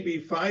picture, maybe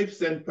 5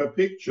 cents per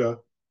picture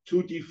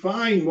to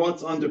define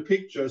what's on the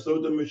picture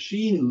so the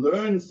machine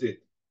learns it.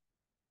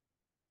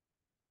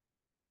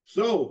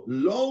 So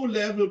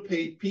low-level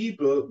paid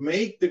people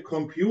make the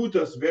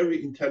computers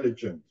very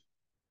intelligent.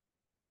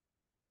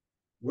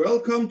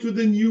 Welcome to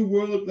the new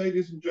world,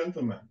 ladies and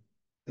gentlemen.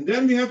 And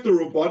then we have the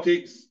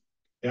robotics,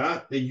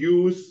 yeah, the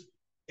use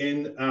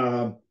in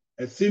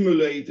a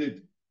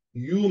simulated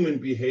human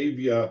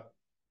behavior.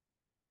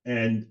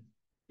 And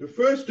the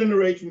first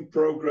generation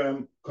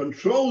program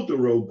controlled the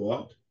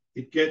robot.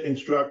 It get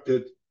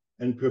instructed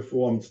and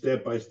performed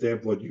step by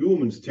step what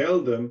humans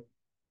tell them.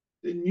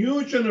 The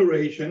new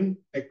generation,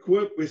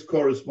 equipped with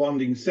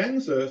corresponding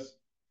sensors,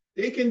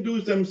 they can do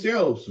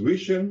themselves,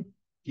 vision,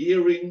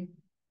 hearing,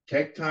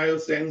 tactile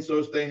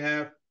sensors they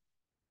have.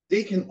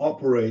 They can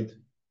operate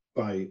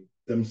by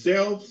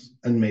themselves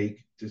and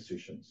make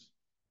decisions.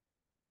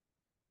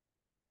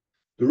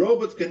 The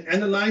robots can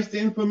analyze the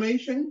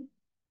information.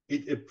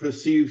 It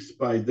perceives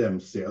by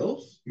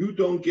themselves. You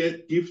don't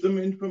give them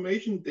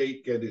information, they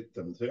get it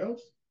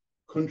themselves.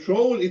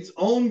 Control its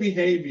own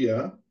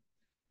behavior,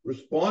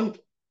 respond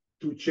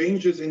to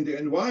changes in the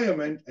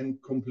environment,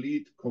 and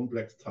complete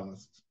complex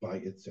tasks by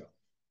itself.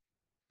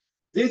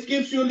 This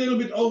gives you a little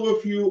bit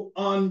overview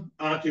on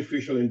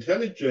artificial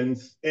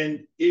intelligence.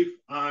 And if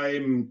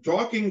I'm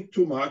talking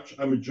too much,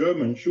 I'm a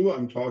German, sure,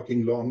 I'm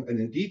talking long and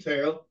in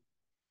detail,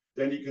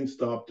 then you can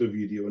stop the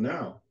video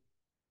now.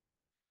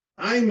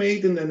 I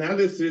made an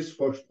analysis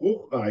for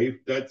Spruchreif,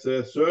 that's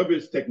a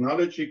service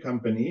technology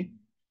company,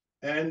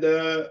 and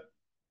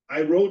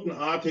I wrote an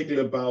article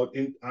about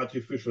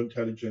artificial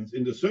intelligence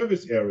in the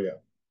service area.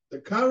 The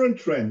current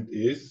trend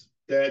is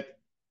that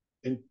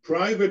in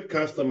private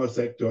customer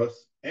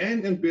sectors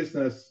and in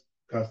business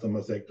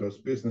customer sectors,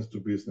 business to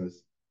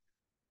business,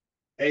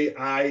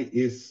 AI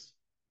is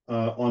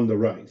on the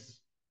rise.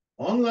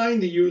 Online,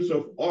 the use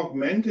of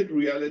augmented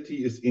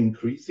reality is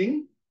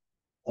increasing.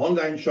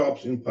 Online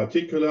shops in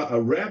particular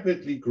are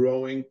rapidly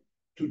growing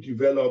to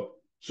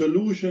develop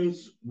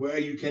solutions where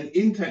you can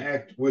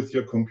interact with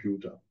your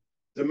computer.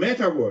 The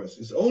metaverse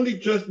is only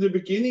just the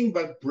beginning,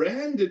 but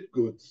branded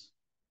goods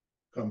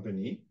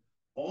company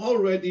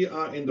already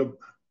are in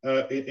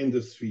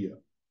the sphere.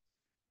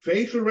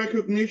 Facial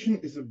recognition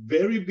is a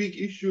very big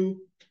issue,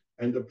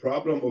 and the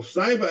problem of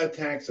cyber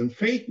attacks and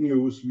fake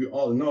news, we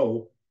all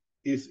know,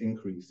 is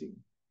increasing.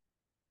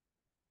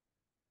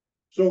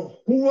 So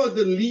who are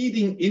the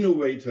leading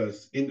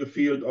innovators in the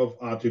field of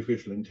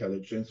artificial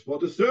intelligence for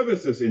the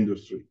services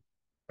industry?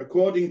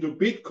 According to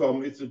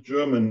Bitkom, it's a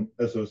German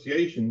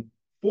association,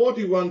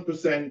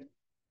 41%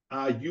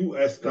 are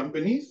US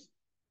companies,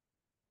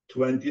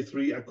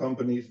 23 are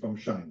companies from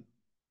China.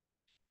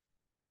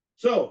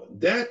 So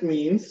that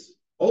means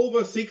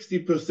over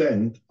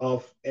 60%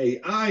 of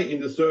AI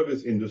in the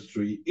service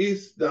industry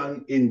is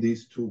done in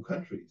these two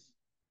countries.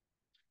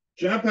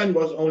 Japan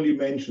was only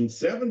mentioned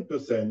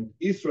 7%,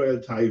 Israel,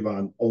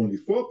 Taiwan only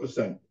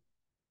 4%.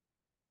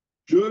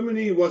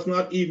 Germany was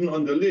not even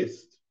on the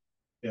list.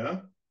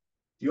 Yeah?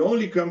 The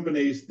only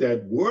companies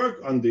that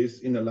work on this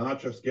in a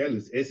larger scale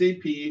is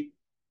SAP,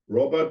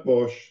 Robert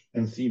Bosch,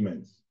 and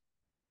Siemens.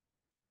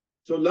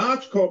 So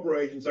large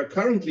corporations are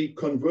currently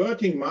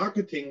converting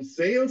marketing,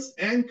 sales,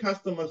 and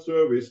customer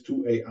service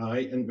to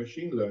AI and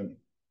machine learning,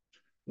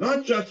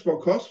 not just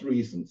for cost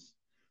reasons,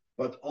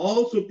 but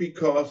also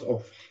because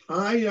of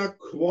higher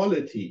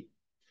quality.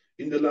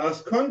 In the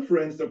last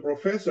conference, the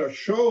professor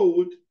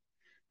showed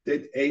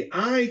that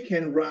AI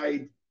can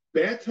write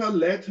better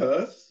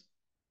letters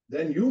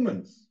than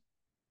humans.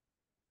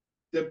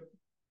 The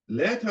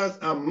letters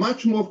are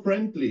much more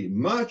friendly,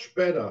 much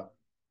better,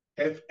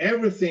 have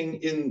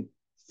everything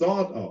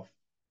thought of.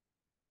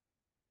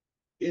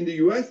 In the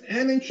US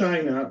and in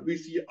China, we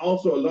see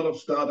also a lot of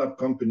startup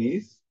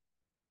companies,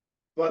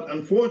 but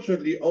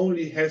unfortunately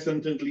only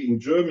hesitantly in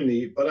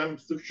Germany, but I'm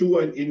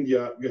sure in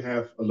India you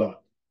have a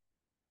lot.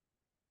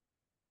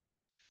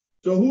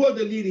 So who are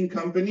the leading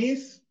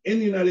companies? In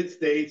the United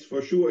States,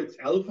 for sure, it's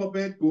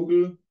Alphabet,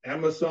 Google,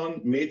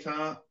 Amazon,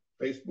 Meta,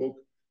 Facebook,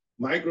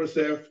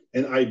 Microsoft,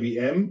 and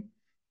IBM.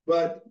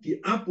 But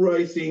the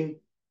uprising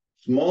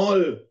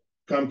small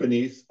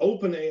companies,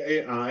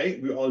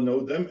 OpenAI, we all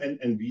know them, and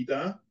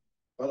NVIDIA,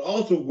 but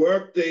also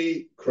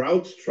Workday,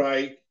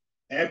 CrowdStrike,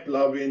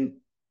 AppLovin,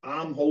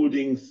 Arm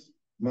Holdings,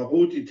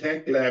 Maruti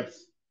Tech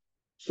Labs,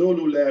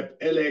 Solulab,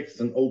 Alex,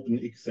 and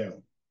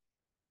OpenXL.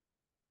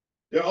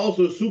 There are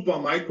also Super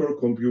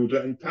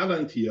Microcomputer and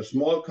Palantir, a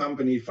small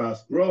company,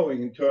 fast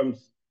growing in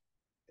terms,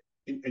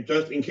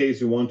 just in case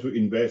you want to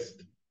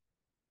invest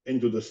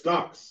into the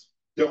stocks.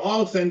 They're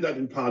all centered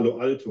in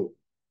Palo Alto.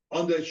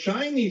 On the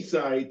Chinese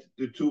side,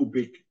 the two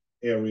big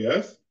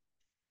areas,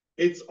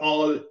 it's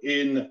all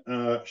in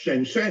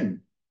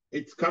Shenzhen.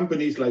 It's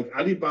companies like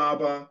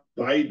Alibaba,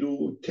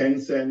 Baidu,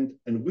 Tencent,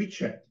 and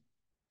WeChat.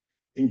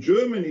 In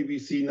Germany, we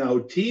see now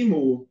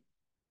Temu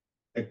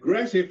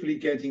aggressively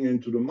getting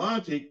into the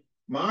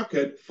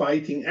market,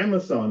 fighting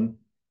Amazon.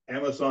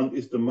 Amazon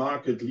is the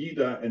market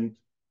leader and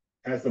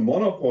has a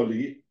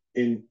monopoly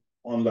in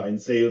online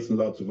sales and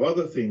lots of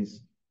other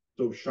things.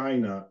 So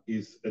China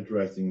is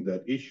addressing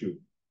that issue.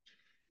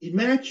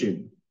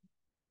 Imagine,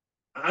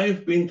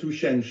 I've been to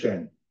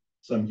Shenzhen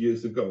some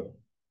years ago.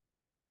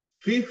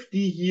 50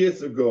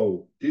 years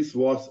ago, this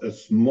was a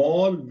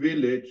small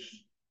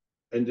village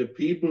and the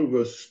people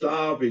were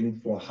starving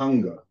for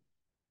hunger.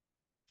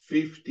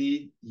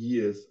 50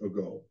 years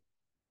ago.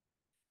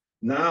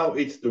 Now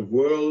it's the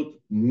world's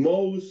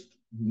most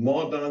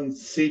modern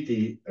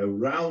city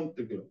around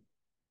the globe.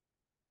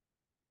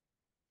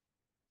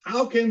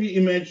 How can we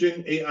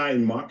imagine AI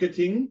in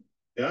marketing?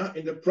 Yeah,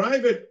 in the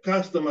private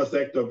customer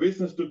sector,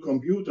 business to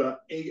computer,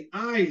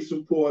 AI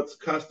supports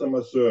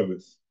customer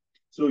service.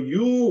 So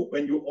you,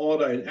 when you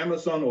order in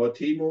Amazon or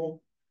Temu,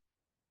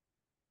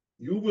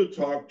 you will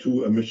talk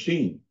to a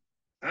machine.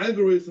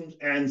 Algorithms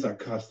answer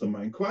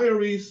customer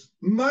inquiries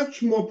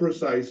much more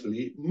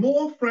precisely,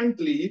 more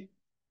friendly,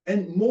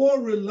 and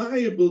more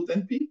reliable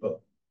than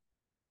people.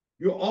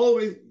 We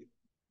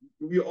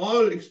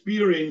all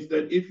experience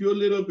that if you're a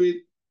little bit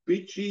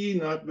bitchy,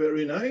 not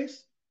very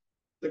nice,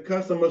 the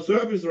customer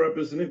service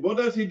representative, what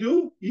does he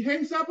do? He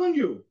hangs up on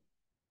you.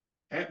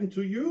 Happened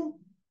to you?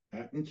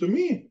 Happened to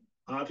me.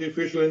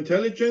 Artificial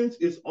intelligence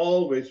is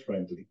always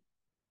friendly.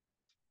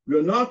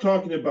 We're not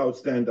talking about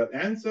standard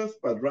answers,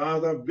 but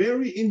rather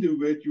very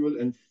individual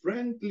and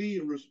friendly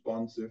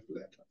responsive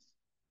letters.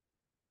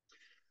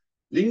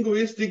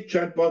 Linguistic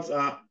chatbots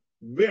are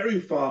very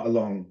far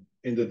along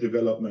in the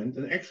development,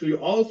 and actually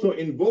also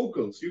in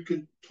vocals. You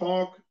can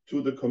talk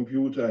to the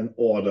computer and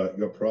order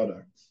your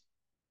products.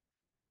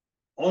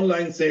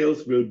 Online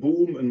sales will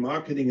boom and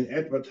marketing and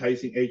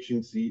advertising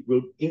agency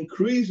will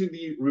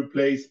increasingly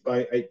replaced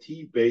by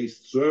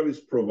IT-based service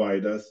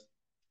providers.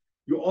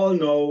 You all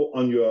know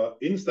on your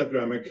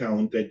Instagram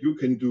account that you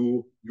can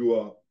do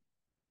your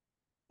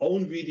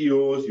own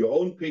videos, your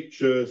own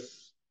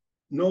pictures.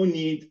 No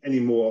need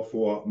anymore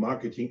for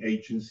marketing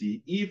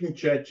agency. Even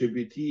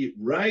ChatGPT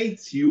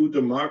writes you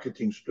the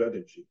marketing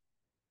strategy.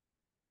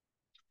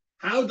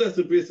 How does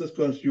the business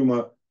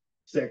consumer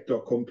sector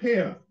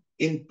compare?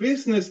 In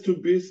business to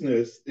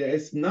business, there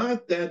is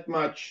not that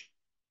much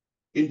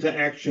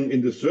interaction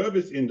in the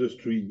service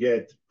industry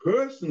yet,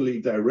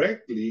 personally,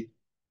 directly,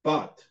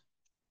 but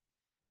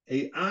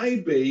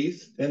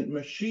AI-based and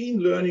machine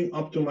learning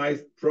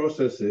optimized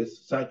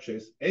processes such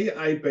as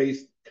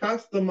AI-based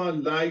customer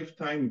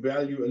lifetime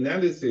value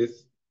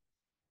analysis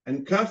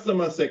and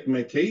customer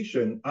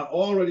segmentation are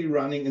already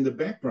running in the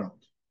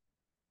background.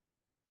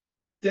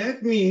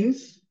 That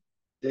means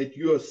that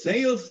your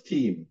sales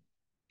team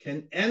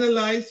can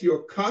analyze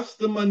your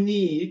customer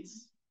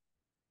needs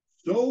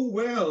so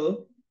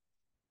well,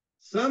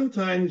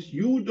 sometimes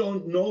you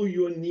don't know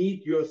your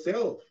need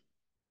yourself.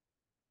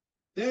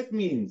 That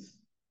means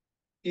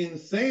in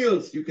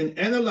sales, you can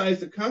analyze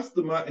the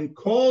customer and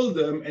call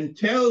them and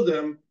tell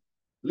them,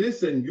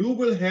 listen, you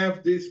will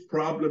have this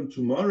problem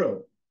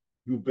tomorrow.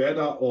 You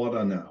better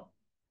order now.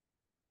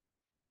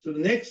 So the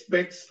next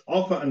best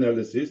offer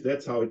analysis,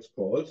 that's how it's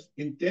called,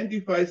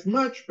 identifies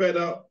much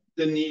better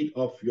the need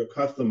of your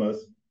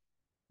customers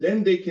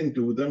than they can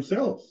do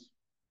themselves.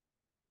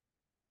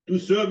 Do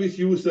service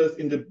users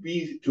in the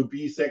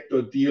B2B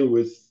sector deal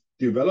with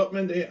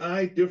development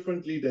AI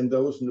differently than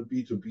those in the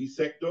B2B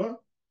sector?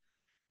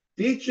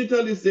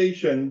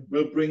 Digitalization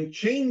will bring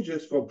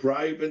changes for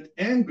private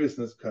and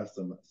business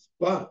customers,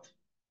 but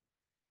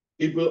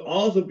it will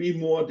also be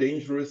more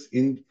dangerous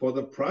for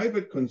the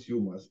private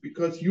consumers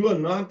because you are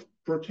not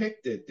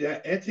protected. There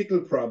are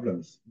ethical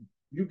problems.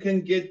 You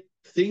can get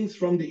things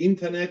from the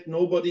internet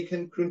nobody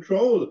can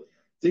control.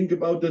 Think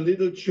about the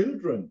little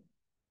children.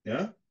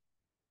 Yeah?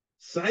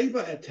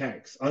 Cyber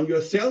attacks on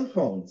your cell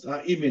phones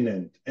are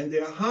imminent and they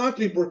are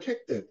hardly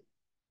protected.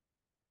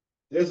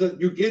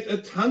 You get a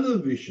tunnel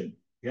vision.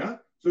 Yeah?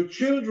 So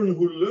children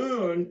who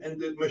learn and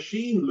the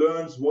machine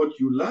learns what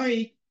you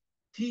like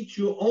teach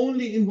you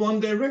only in one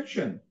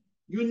direction.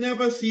 You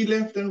never see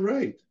left and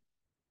right.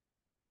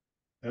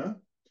 Yeah?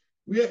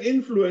 We are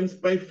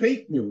influenced by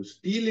fake news.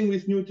 Dealing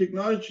with new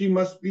technology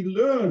must be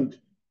learned.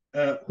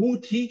 Who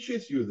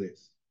teaches you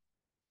this?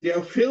 There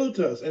are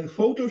filters and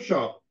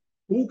Photoshop.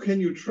 Who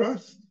can you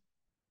trust?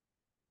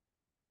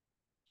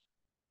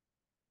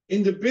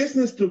 In the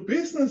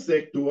business-to-business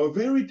sector are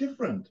very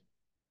different.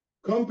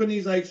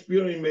 Companies are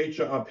experiencing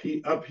major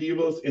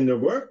upheavals in the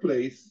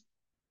workplace.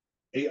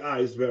 AI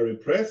is very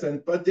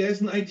present, but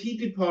there's an IT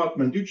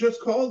department. You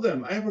just call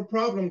them. I have a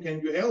problem. Can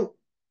you help?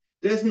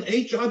 There's an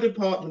HR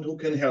department who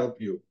can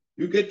help you.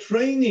 You get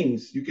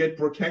trainings. You get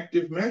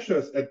protective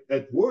measures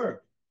at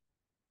work.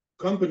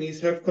 Companies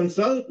have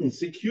consultants,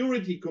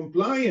 security,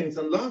 compliance,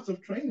 and lots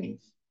of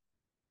trainings.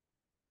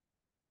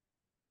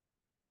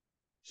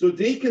 So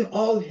they can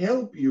all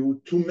help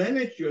you to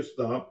manage your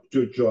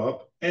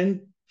job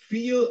and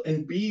feel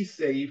and be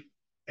safe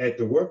at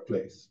the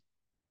workplace.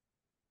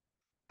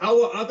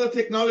 Our other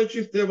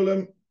technologies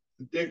developing,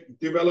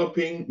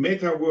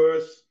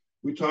 metaverse,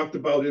 we talked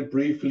about it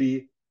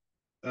briefly,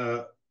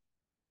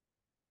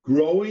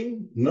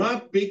 growing,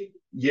 not big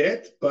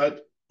yet,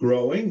 but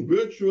growing,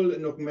 virtual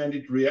and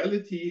augmented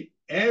reality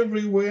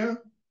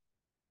everywhere.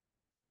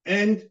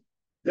 And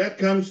that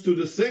comes to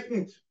the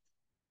second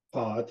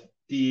part,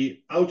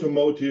 the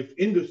automotive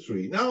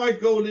industry. Now I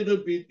go a little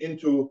bit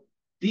into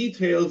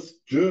details.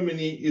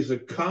 Germany is a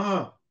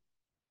car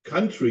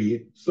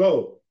country,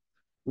 so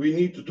we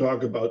need to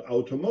talk about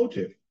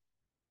automotive.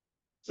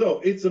 So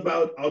it's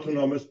about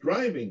autonomous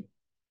driving,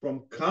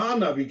 from car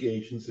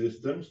navigation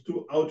systems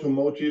to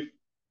automotive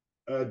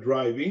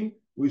driving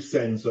with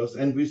sensors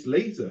and with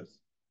lasers,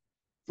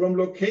 from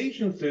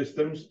location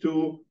systems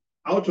to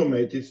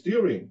automated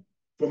steering,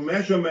 from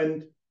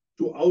measurement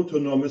to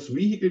autonomous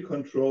vehicle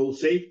control,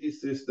 safety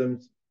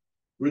systems,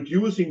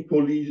 reducing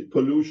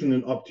pollution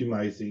and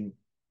optimizing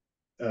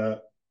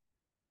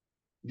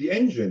the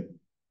engine.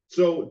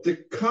 So the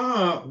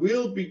car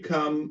will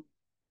become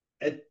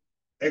a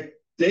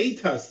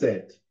data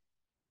set.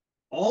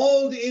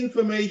 All the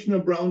information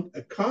around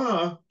a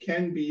car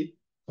can be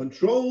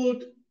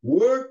controlled,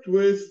 worked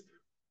with.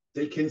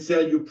 They can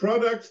sell you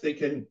products. They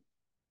can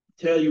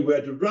tell you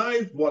where to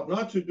drive, what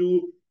not to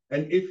do.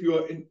 And if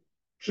you're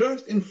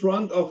just in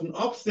front of an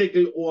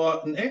obstacle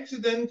or an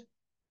accident,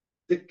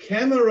 the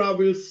camera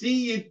will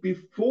see it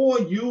before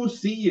you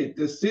see it.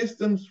 The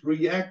systems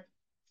react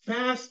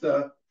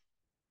faster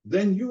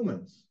than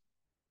humans.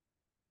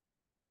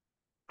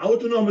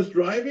 Autonomous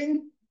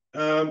driving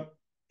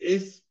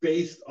is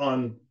based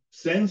on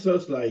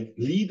sensors like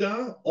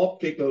LiDAR,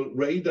 optical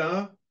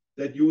radar,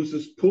 that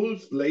uses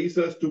pulsed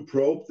lasers to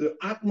probe the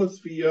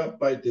atmosphere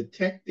by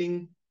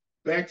detecting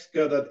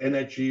backscattered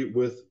energy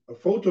with a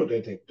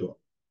photodetector.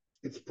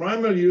 Its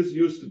primary use is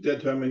used to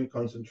determine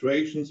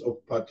concentrations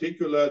of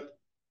particulate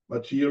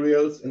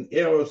materials and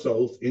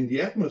aerosols in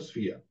the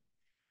atmosphere.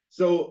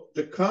 So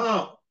the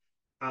car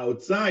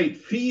outside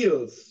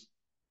feels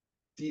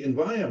the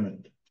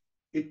environment.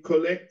 It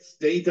collects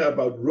data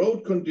about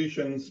road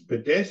conditions,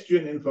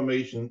 pedestrian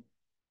information,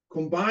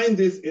 combine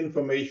this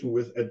information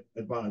with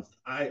advanced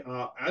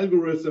IR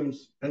algorithms,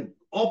 and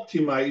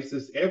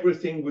optimizes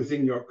everything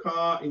within your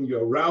car, in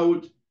your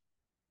route.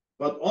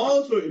 But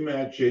also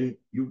imagine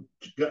you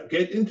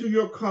get into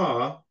your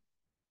car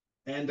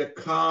and the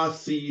car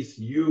sees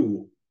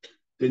you.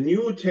 The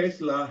new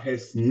Tesla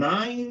has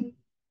 9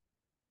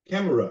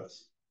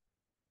 cameras,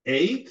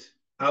 8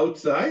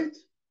 outside,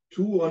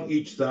 2 on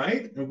each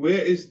side. And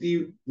where is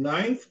the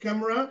 9th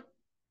camera?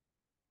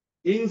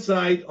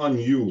 Inside on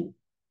you.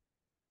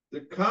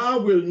 The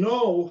car will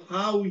know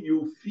how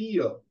you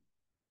feel.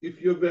 If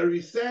you're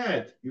very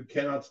sad, you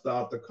cannot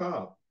start the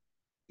car.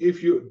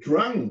 If you're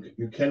drunk,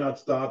 you cannot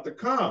start the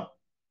car.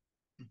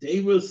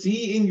 They will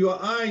see in your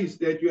eyes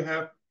that you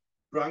have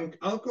drunk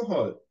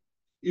alcohol.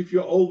 If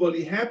you're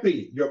overly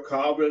happy, your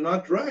car will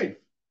not drive.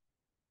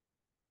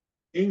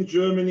 In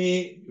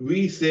Germany,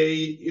 we say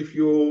if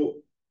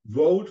you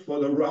vote for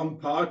the wrong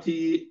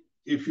party,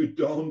 if you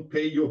don't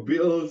pay your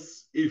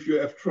bills, if you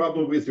have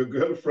trouble with your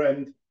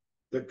girlfriend,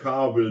 the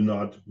car will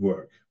not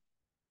work.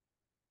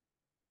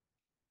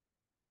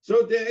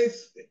 So there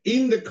is,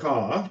 in the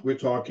car, we're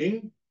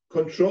talking,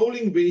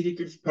 controlling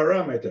vehicles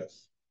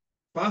parameters,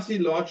 fuzzy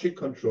logic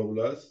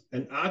controllers,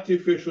 and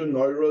artificial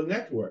neural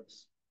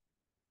networks.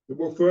 They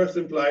were first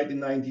employed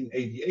in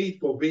 1988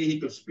 for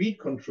vehicle speed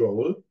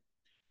control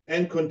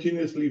and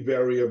continuously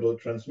variable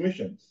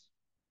transmissions.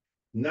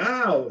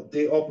 Now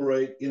they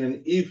operate in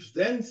an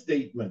if-then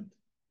statement.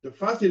 The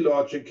fuzzy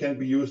logic can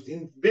be used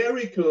in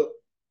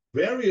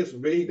various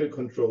vehicle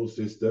control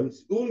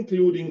systems,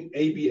 including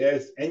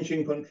ABS,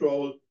 engine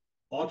control,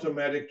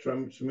 automatic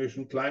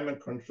transmission,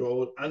 climate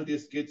control,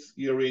 anti-skid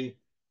steering.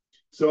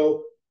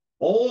 So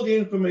all the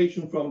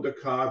information from the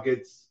car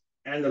gets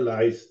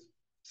analyzed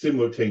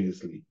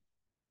simultaneously.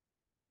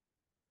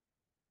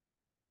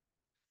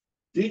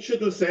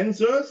 Digital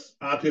sensors,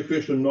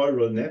 artificial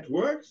neural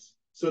networks.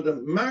 So the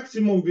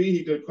maximum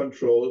vehicle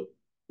control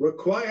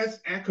requires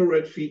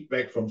accurate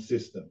feedback from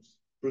systems,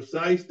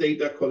 precise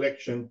data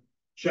collection,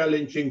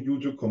 challenging due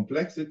to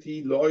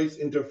complexity, noise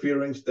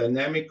interference,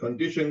 dynamic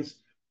conditions.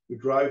 You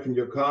drive in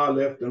your car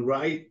left and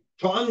right,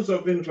 tons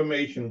of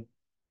information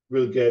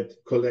will get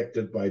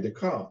collected by the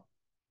car.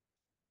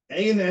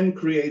 A&N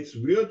creates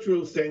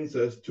virtual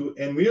sensors to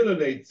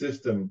emulate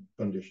system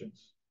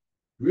conditions.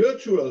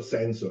 Virtual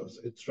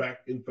sensors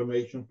extract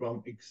information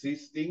from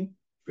existing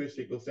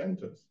physical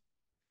sensors.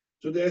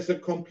 So there's a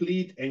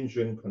complete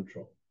engine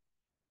control.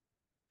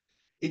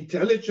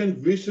 Intelligent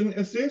vision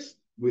assist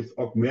with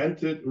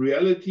augmented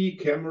reality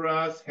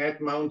cameras,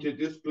 head-mounted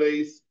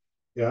displays,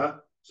 yeah,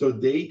 so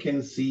they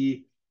can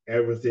see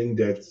everything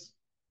that's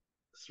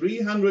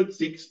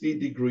 360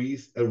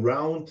 degrees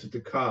around the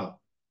car,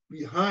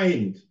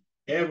 behind,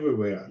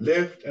 everywhere,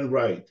 left and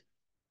right.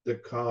 The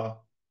car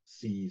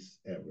sees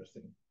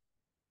everything.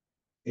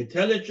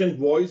 Intelligent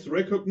voice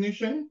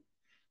recognition.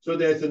 So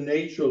there's a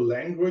natural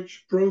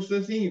language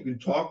processing. You can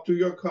talk to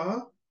your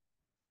car.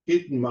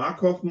 Hidden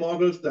Markov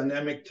models,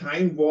 dynamic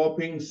time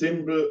warping,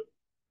 single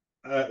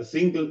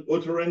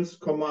utterance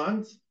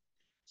commands.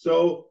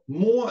 So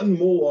more and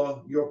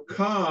more, your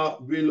car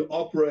will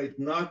operate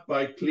not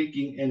by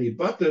clicking any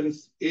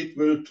buttons, it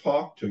will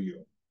talk to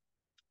you.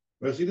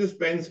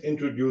 Mercedes-Benz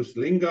introduced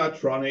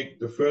Lingatronic,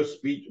 the first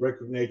speech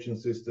recognition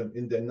system,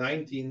 in the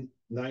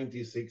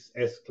 1996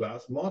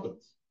 S-Class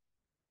models.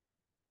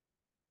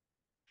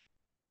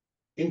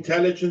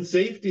 Intelligent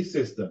safety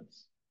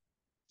systems.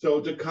 So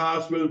the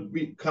cars will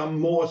become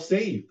more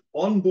safe.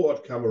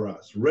 Onboard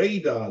cameras,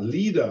 radar,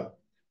 LiDAR,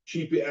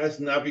 GPS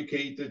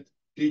navigated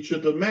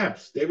digital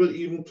maps. They will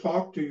even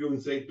talk to you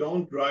and say,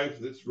 don't drive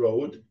this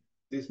road.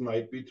 This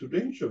might be too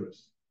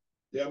dangerous.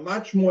 There are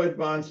much more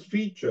advanced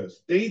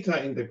features,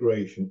 data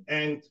integration,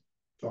 and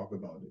talk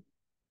about it.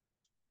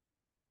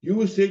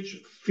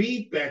 Usage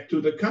feedback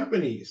to the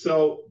company.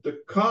 So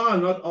the car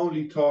not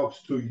only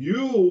talks to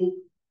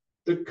you,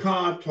 the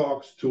car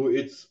talks to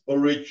its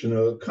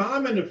original car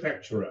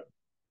manufacturer.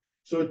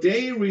 So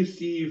they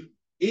receive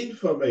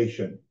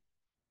information.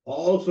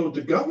 Also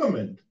the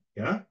government,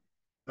 yeah.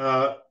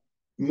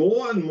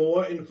 More and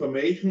more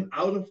information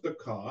out of the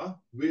car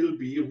will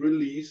be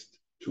released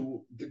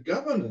to the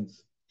government.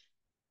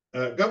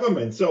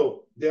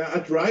 So there are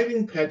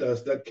driving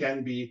patterns that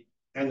can be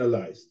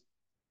analyzed.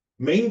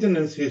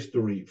 Maintenance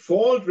history,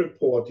 fault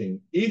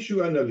reporting,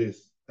 issue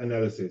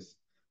analysis,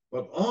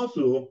 but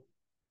also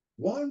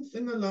once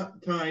in a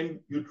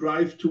time you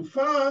drive too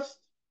fast,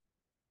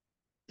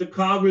 the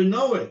car will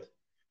know it.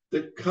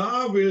 The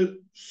car will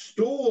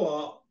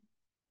store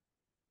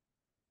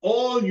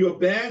all your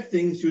bad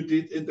things you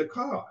did in the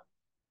car.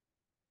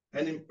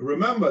 And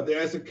remember,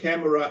 there's a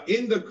camera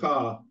in the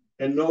car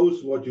and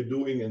knows what you're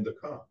doing in the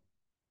car.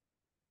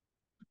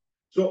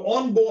 So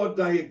onboard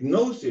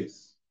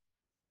diagnosis.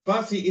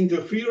 fuzzy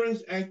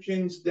interference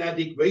action,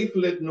 static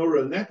wavelet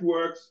neural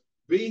networks,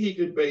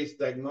 vehicle-based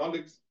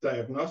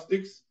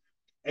diagnostics,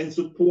 and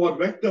support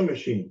vector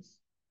machines.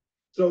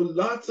 So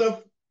lots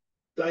of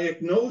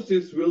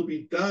diagnosis will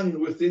be done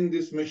within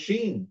this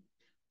machine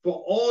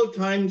for all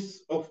types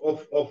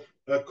of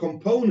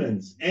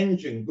components,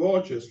 engine,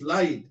 gauges,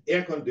 light,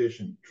 air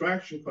condition,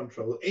 traction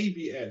control,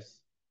 ABS,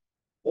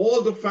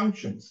 all the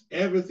functions,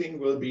 everything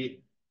will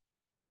be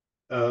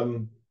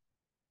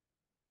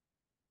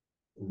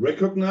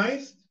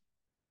recognized,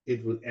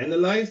 it will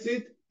analyze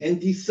it and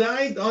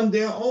decide on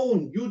their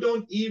own. You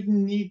don't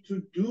even need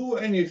to do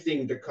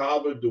anything. The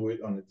car will do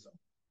it on its own.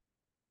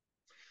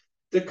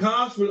 The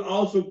cars will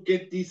also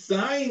get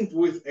designed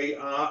with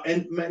AR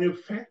and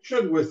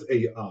manufactured with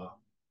AR.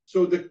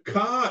 So the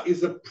car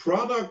is a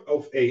product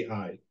of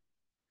AI.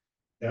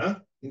 Yeah?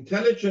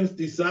 Intelligence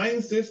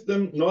design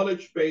system,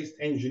 knowledge-based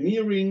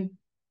engineering,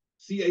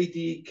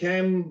 CAD,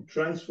 CAM,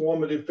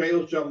 transformative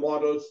failure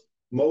models,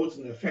 modes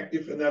and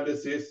effective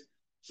analysis.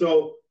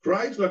 So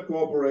Chrysler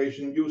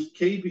Corporation used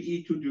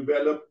KPE to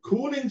develop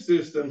cooling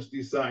systems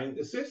design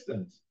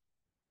assistance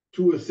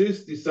to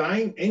assist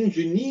design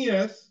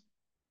engineers,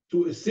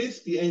 to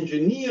assist the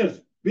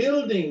engineers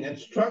building and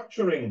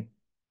structuring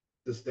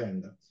the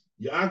standards.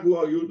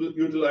 Jaguar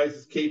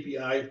utilizes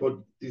KPI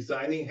for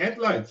designing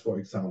headlights, for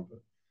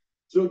example.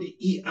 So the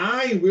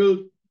EI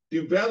will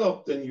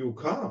develop the new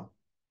car.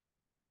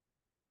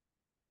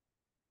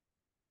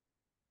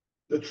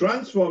 The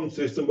transform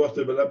system was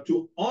developed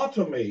to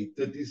automate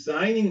the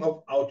designing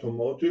of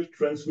automotive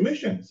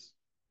transmissions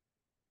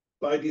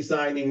by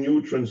designing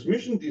new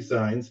transmission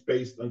designs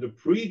based on the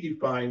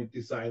predefined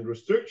design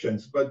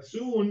restrictions. But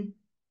soon,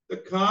 the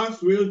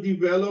cars will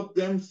develop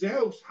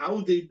themselves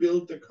how they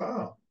build the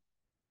car.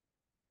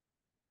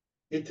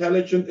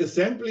 Intelligent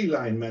assembly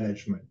line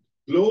management,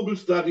 global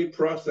study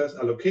process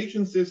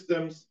allocation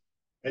systems,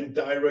 and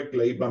direct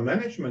labor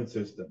management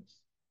systems.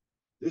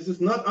 This is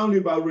not only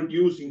about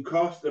reducing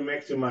cost and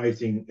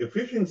maximizing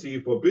efficiency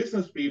for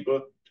business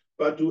people,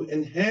 but to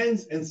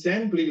enhance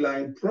assembly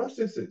line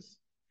processes.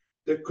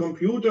 The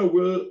computer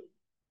will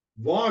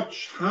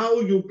watch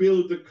how you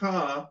build the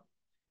car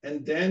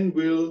and then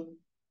will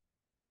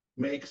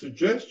make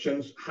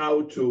suggestions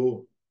how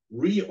to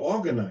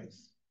reorganize.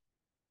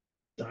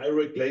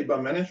 Direct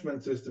labor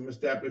management system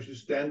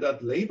establishes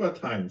standard labor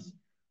times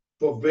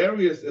for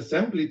various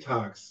assembly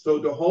tasks. So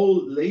the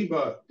whole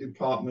labor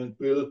department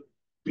will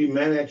be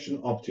managed and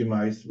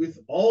optimized with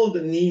all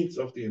the needs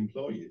of the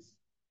employees.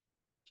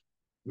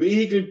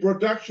 Vehicle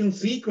production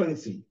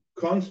sequencing,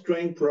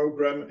 constraint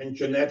program, and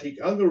genetic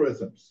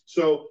algorithms.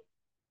 So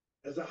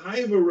as a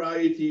high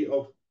variety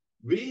of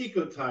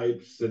vehicle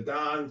types,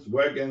 sedans,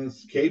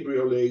 wagons,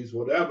 cabriolets,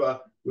 whatever,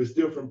 with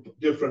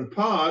different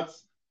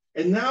parts,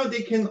 and now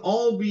they can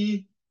all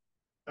be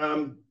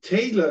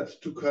tailored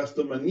to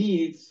customer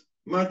needs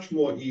much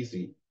more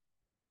easy.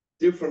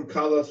 Different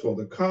colors for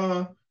the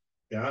car,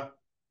 yeah,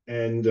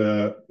 and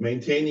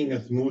maintaining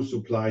a smooth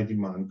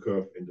supply-demand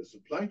curve in the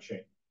supply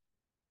chain.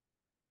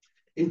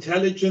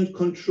 Intelligent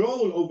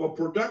control over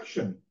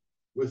production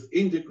with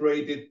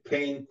integrated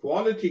paint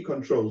quality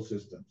control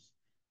systems,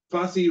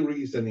 fuzzy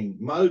reasoning,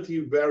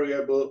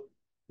 multi-variable,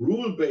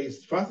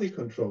 rule-based fuzzy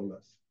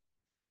controllers.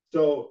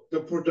 So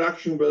the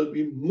production will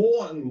be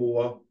more and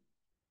more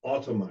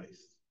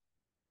automized.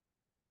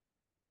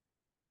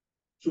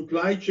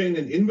 Supply chain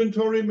and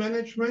inventory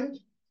management,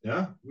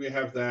 yeah, we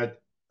have that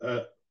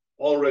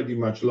already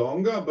much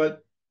longer,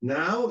 but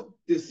now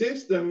the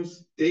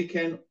systems, they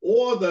can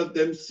order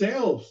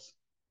themselves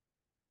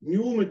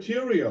new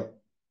material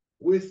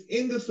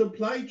within the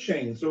supply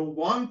chain. So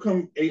one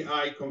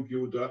AI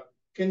computer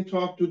can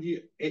talk to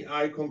the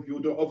AI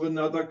computer of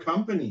another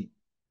company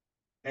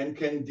and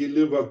can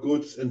deliver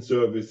goods and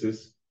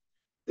services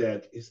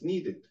that is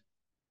needed.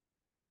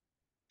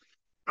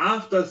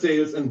 After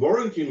sales and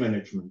warranty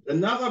management,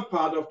 another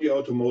part of the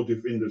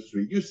automotive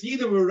industry. You see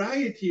the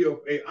variety of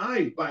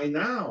AI by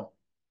now.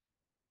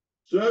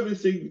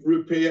 Servicing,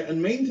 repair,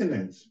 and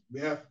maintenance.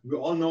 We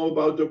all know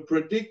about the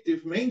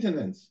predictive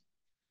maintenance.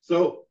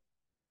 So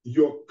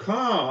your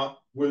car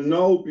will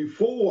know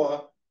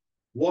before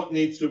what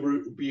needs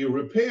to be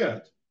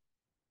repaired.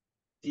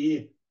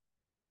 The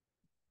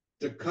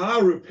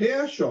car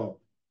repair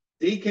shop,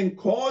 they can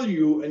call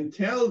you and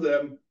tell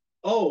them,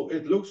 oh,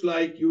 it looks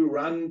like you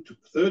run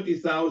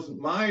 30,000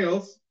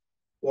 miles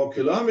or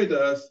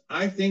kilometers.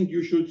 I think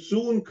you should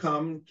soon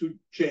come to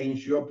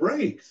change your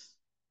brakes.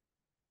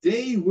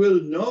 They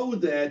will know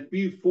that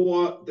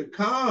before the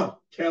car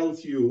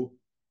tells you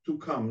to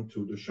come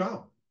to the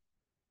shop.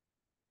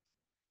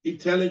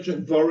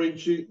 Intelligent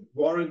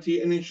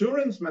warranty and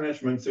insurance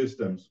management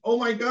systems. Oh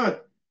my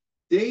God,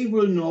 they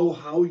will know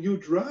how you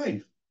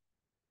drive.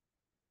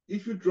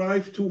 If you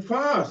drive too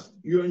fast,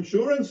 your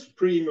insurance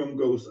premium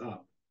goes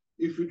up.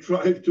 If you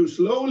drive too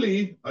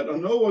slowly, I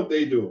don't know what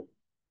they do.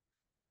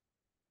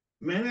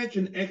 Manage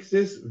and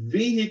access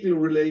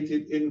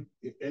vehicle-related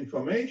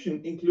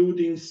information,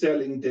 including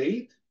selling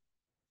date.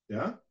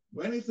 Yeah,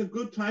 when is a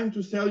good time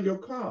to sell your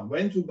car?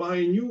 When to buy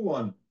a new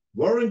one?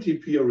 warranty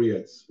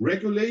periods,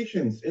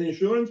 regulations, and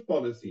insurance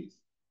policies.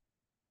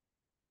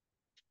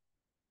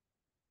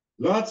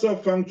 Lots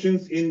of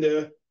functions in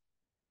the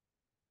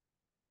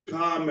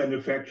car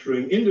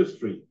manufacturing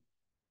industry.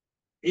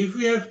 If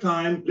we have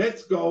time,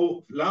 let's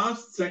go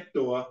last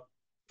sector,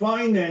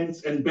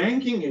 finance and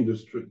banking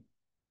industry.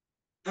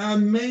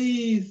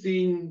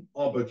 Amazing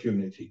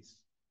opportunities.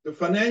 The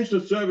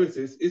financial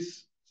services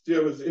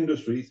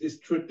industries is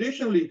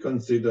traditionally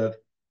considered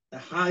a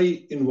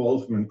high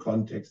involvement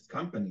context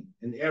company,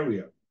 an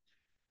area.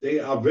 They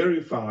are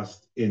very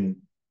fast in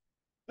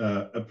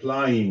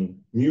applying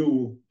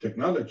new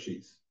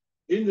technologies.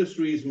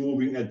 Industry is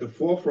moving at the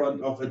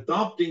forefront of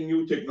adopting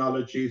new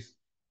technologies,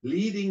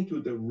 leading to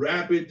the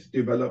rapid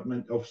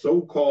development of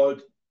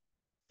so-called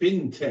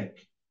FinTech.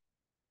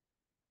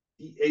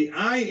 The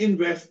AI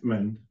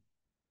investment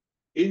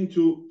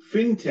into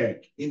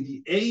FinTech in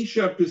the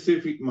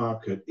Asia-Pacific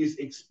market is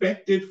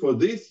expected for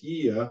this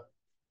year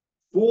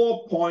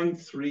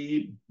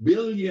 4.3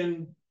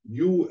 billion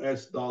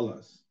US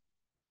dollars.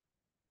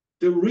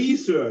 The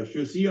research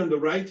you see on the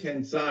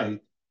right-hand side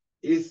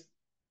is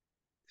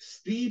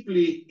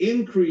steeply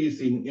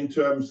increasing in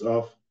terms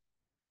of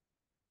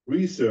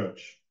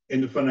research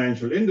in the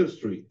financial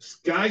industry,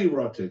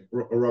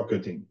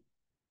 skyrocketing.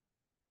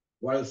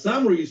 While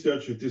some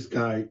researchers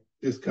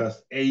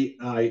discuss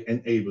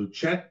AI-enabled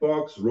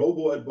chatbots,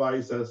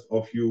 robo-advisors,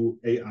 or view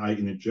AI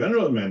in a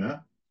general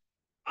manner,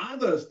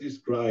 others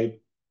describe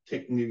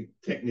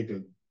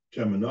technical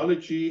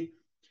terminology,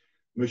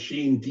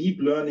 machine deep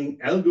learning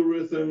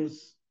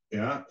algorithms,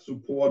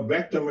 support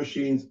vector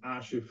machines,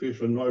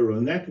 artificial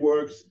neural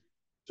networks.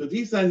 So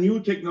these are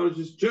new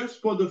technologies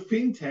just for the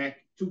FinTech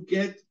to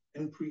get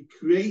and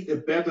create a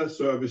better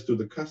service to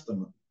the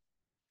customer.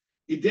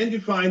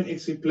 Identifying and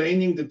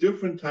explaining the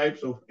different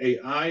types of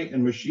AI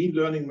and machine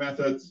learning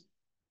methods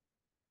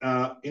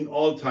in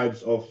all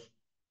types of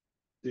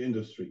the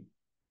industry.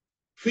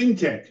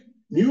 FinTech,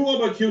 new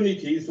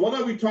opportunities. What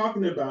are we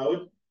talking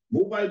about?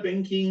 Mobile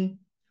banking,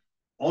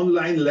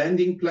 online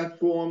lending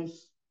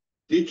platforms,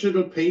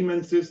 digital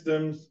payment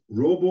systems,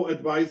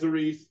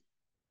 robo-advisories,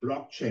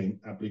 blockchain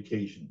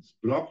applications.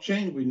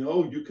 Blockchain, we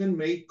know you can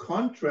make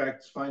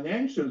contracts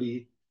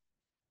financially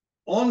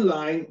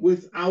online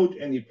without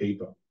any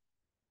paper.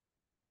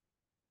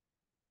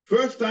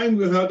 First time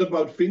we heard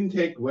about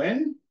FinTech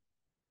when?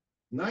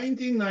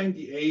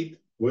 1998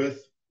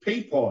 with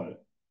PayPal.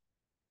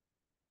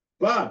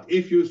 But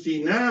if you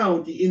see now,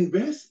 the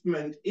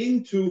investment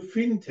into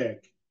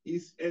FinTech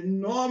is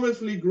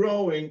enormously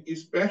growing,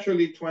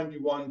 especially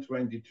 21,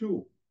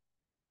 22.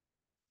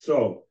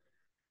 So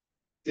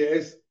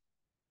there's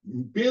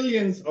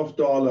billions of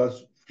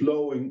dollars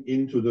flowing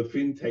into the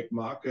FinTech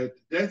market.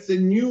 That's a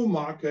new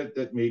market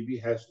that maybe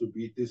has to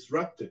be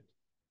disrupted.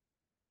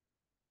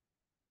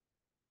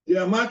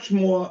 There are much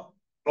more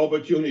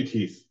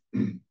opportunities.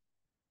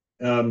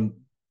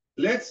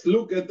 Let's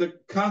look at the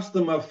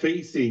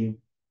customer-facing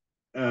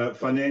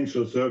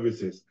financial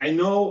services. I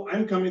know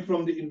I'm coming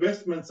from the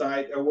investment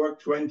side. I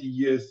worked 20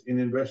 years in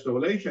investor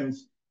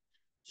relations.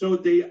 So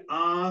they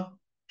are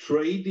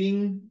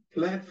trading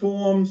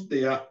platforms,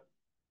 they are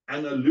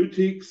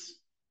analytics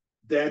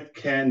that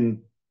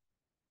can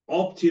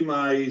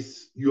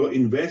optimize your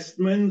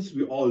investments.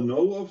 We all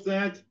know of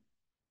that.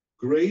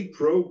 Great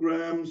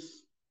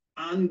programs,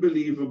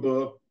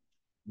 unbelievable.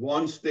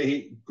 Once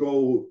they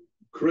go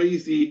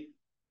crazy,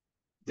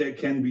 there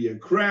can be a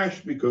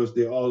crash because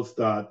they all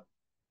start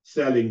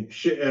selling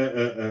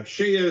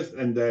shares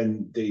and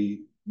then they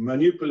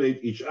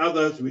manipulate each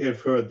other. We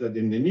have heard that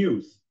in the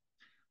news.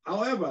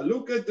 However,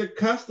 look at the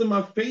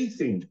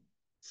customer-facing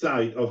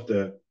side of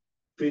the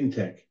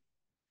FinTech.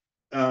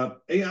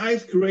 AI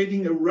is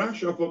creating a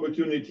rush of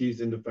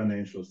opportunities in the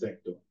financial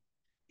sector.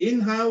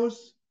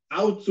 In-house,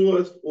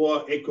 outsourced,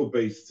 or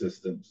eco-based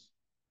systems,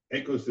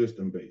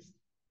 ecosystem-based.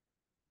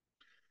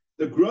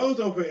 The growth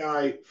of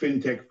AI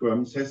FinTech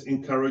firms has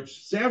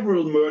encouraged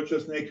several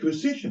mergers and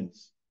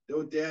acquisitions.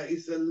 So there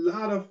is a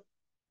lot of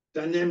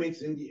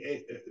dynamics in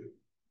the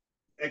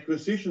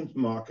acquisitions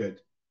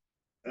market.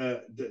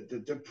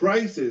 The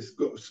prices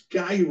go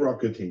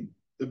skyrocketing.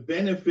 The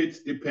benefits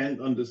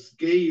depend on the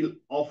scale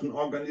of an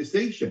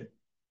organization.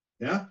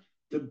 Yeah,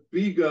 the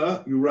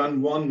bigger you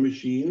run one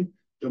machine,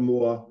 the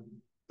more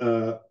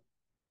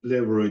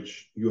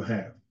leverage you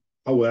have.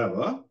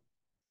 However,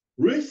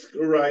 risk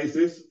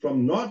arises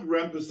from not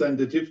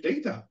representative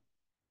data.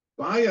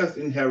 Bias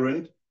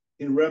inherent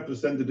in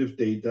representative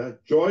data,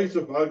 choice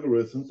of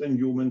algorithms, and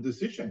human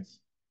decisions.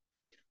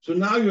 So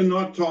now you're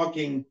not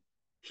talking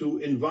to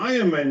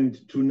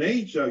environment, to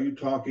nature, you're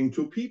talking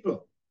to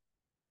people.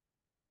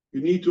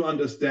 You need to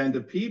understand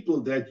the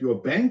people that you're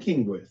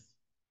banking with.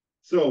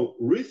 So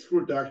risk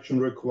reduction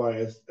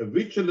requires a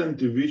vigilant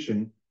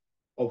division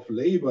of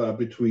labor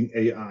between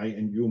AI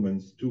and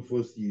humans to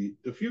foresee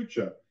the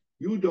future.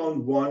 You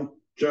don't want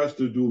just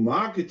to do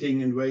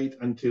marketing and wait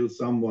until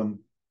someone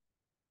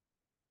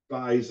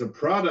buys a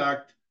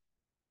product.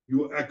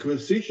 You're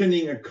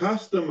acquisitioning a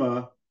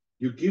customer,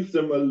 you give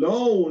them a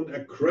loan,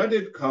 a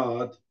credit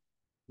card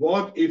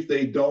What if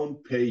they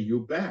don't pay you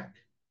back?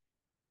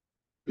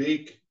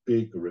 Big,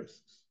 big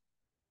risks.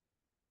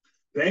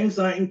 Banks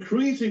are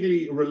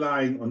increasingly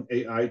relying on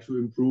AI to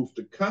improve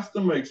the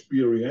customer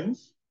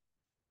experience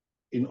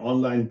in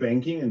online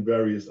banking and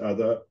various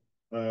other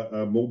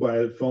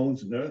mobile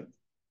phones,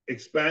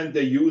 expand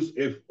their use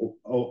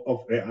of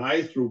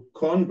AI through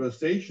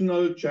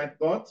conversational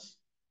chatbots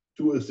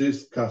to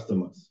assist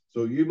customers.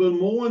 So you will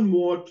more and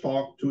more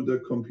talk to the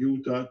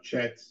computer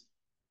chats,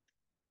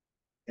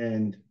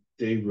 and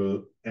they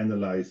will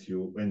analyze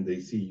you when they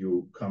see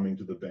you coming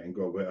to the bank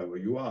or wherever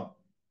you are.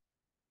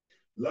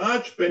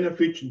 Large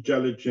benefit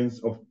intelligence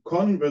of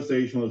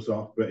conversational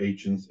software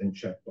agents and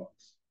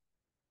chatbots.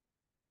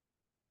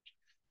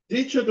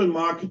 Digital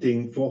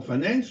marketing for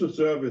financial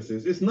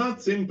services is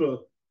not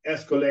simple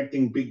as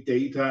collecting big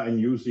data and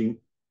using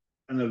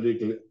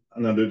analytical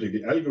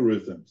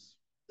algorithms.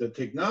 The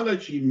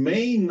technology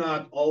may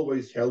not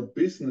always help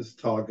business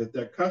target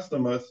their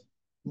customers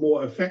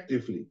more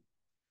effectively.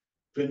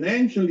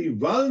 Financially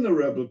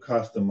vulnerable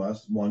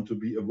customers want to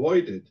be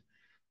avoided.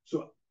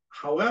 So,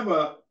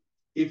 however,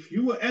 if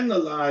you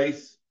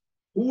analyze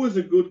who is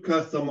a good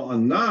customer or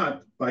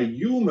not by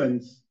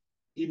humans,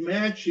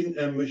 imagine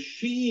a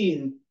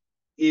machine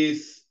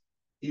is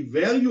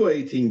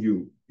evaluating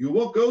you. You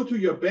will go to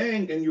your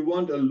bank and you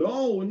want a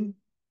loan,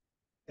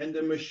 and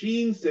the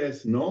machine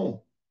says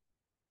no.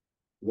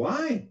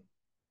 Why?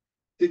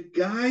 The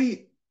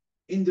guy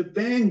in the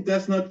bank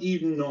does not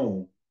even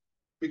know,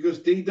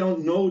 because they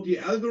don't know the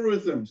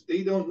algorithms.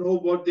 They don't know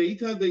what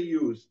data they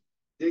use.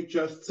 They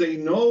just say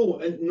no,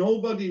 and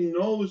nobody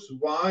knows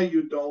why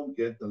you don't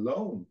get the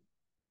loan.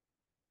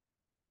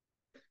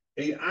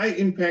 AI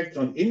impact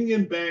on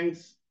Indian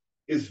banks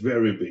is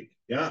very big.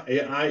 Yeah,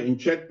 AI in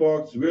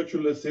chatbots,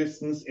 virtual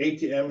assistants,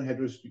 ATM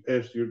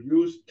has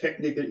reduced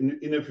technical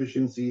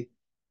inefficiency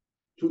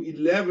to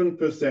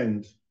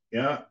 11%.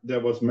 Yeah,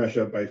 that was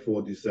measured by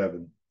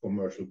 47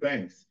 commercial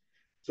banks.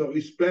 So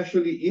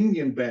especially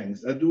Indian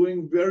banks are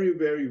doing very,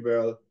 very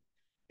well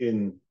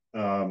in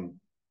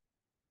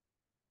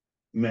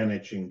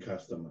managing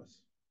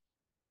customers.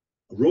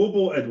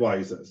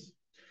 Robo-advisors,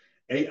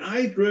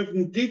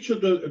 AI-driven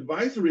digital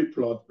advisory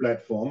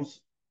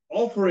platforms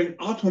offering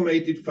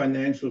automated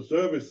financial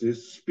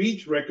services,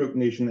 speech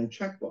recognition, and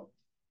chatbot.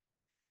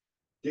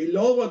 They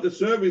lower the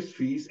service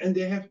fees and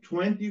they have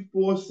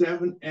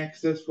 24/7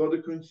 access for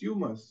the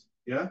consumers.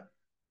 Yeah,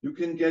 you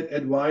can get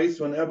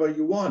advice whenever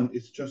you want.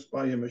 It's just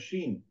by a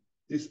machine.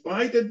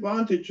 Despite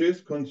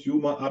advantages,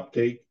 consumer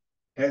uptake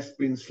has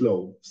been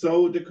slow.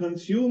 So the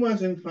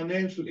consumers in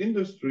financial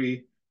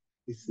industry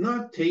is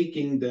not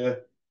taking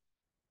the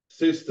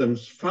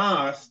systems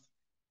fast,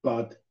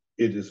 but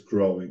it is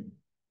growing.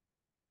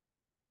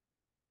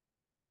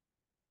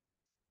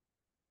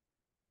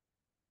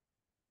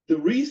 The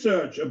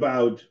research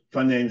about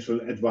financial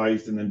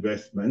advice and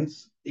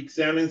investments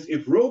examines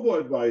if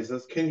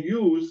robo-advisors can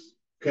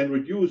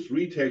reduce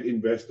retail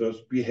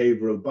investors'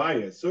 behavioral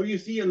bias. So you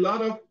see a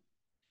lot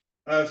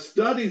of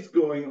studies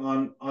going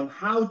on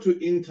how to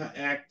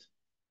interact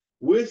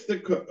with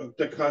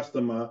the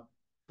customer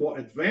for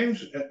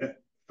advanced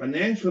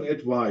financial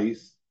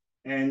advice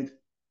and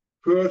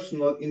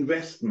personal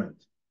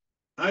investment.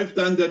 I've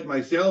done that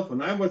myself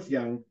when I was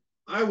young.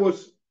 I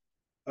was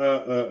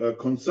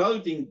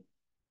consulting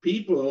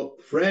people,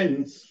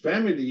 friends,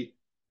 family.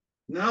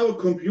 Now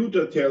a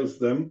computer tells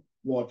them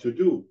what to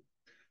do.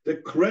 The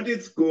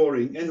credit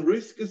scoring and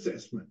risk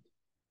assessment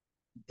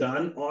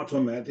done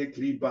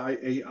automatically by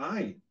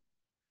AI.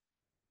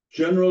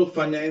 General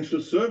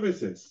financial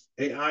services,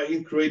 AI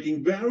in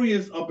creating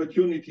various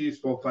opportunities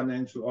for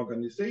financial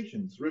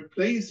organizations,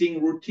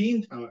 replacing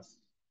routine tasks,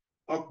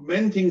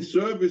 augmenting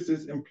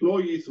services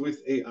employees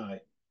with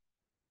AI.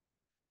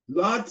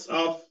 Lots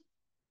of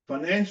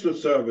financial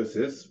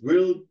services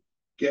will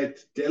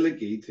get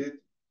delegated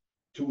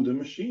to the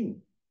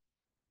machine.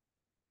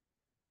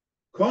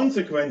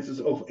 Consequences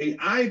of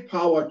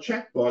AI-powered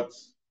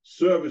chatbots,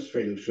 service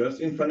failures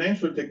in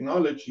financial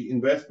technology,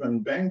 investment,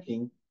 and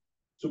banking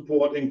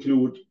support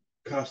include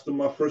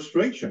customer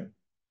frustration.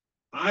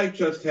 I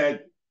just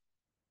had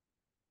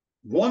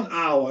 1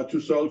 hour to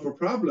solve a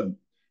problem.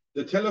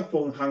 The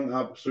telephone hung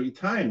up 3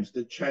 times.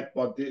 The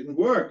chatbot didn't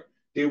work.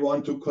 They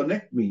want to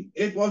connect me.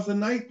 It was a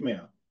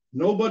nightmare.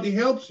 Nobody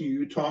helps you.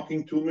 You're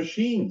talking to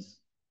machines.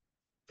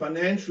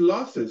 Financial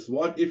losses.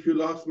 What if you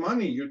lost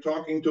money? You're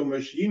talking to a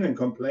machine and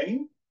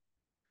complain?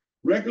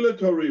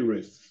 Regulatory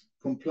risks.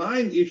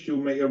 Compliance issue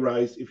may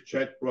arise if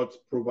chatbots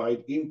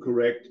provide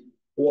incorrect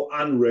or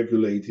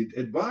unregulated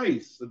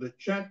advice. So the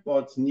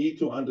chatbots need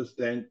to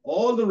understand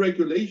all the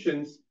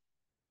regulations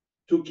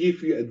to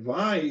give you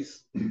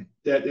advice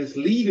that is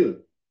legal.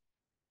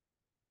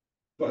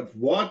 But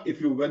what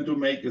if you want to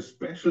make a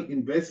special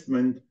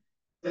investment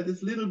that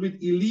is a little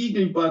bit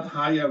illegal but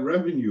higher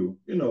revenue?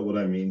 You know what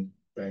I mean.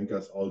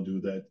 Bankers all do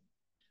that.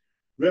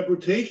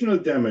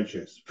 Reputational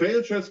damages.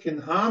 Failures can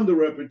harm the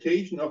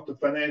reputation of the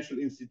financial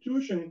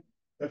institution,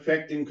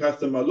 affecting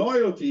customer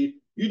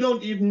loyalty. You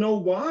don't even know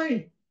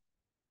why.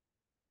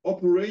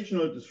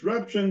 operational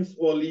disruptions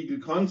or legal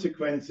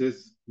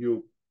consequences,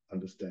 you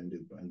understand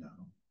it by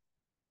now.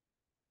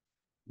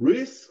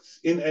 Risks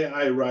in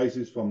AI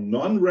rises from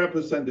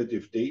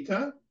non-representative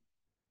data,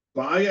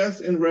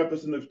 bias in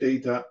representative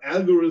data,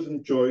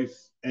 algorithm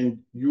choice, and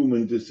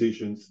human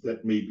decisions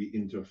that maybe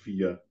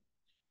interfere,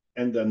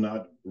 and they're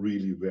not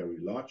really very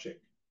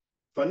logic.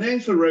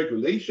 Financial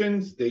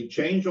regulations, they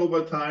change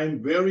over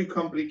time, very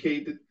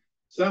complicated.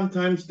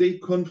 Sometimes they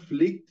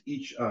conflict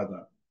each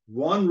other.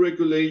 One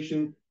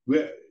regulation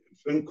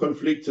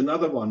conflicts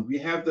another one. We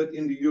have that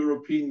in the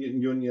European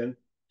Union.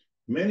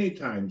 Many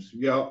times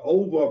we are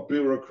over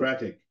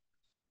bureaucratic.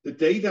 The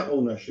data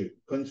ownership,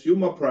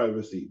 consumer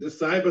privacy, the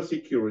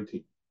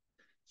cybersecurity.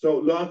 So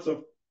lots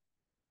of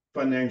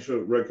financial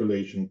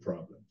regulation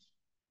problems.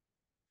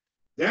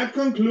 That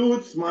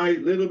concludes my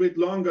little bit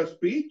longer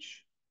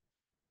speech.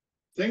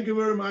 Thank you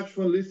very much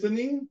for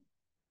listening.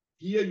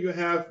 Here you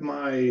have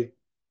my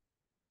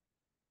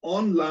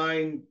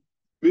online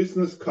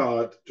business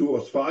card to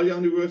Ostfalia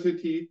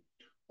University,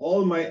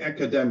 all my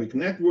academic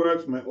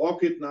networks, my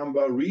ORCID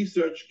number,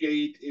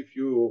 ResearchGate. If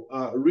you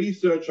are a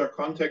researcher,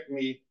 contact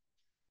me.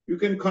 You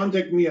can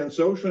contact me on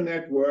social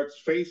networks,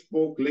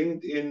 Facebook,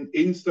 LinkedIn,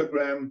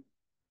 Instagram.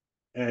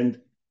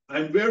 And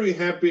I'm very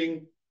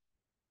happy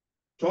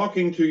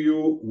talking to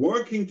you,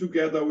 working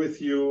together with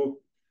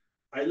you.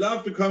 I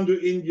love to come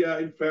to India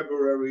in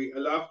February. I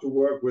love to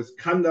work with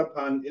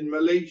Kandappan in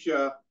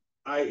Malaysia.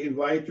 I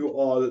invite you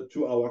all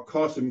to our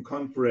COSIM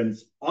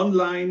conference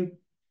online.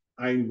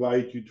 I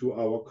invite you to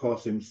our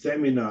COSIM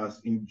seminars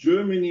in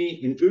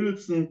Germany, in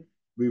Uelzen.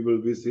 We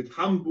will visit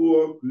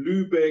Hamburg,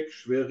 Lübeck,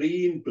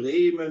 Schwerin,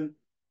 Bremen,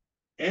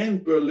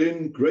 and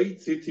Berlin,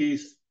 great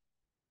cities.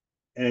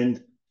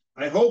 And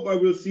I hope I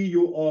will see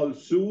you all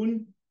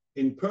soon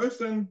in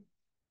person.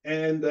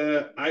 And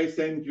I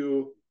send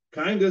you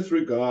kindest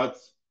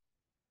regards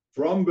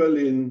from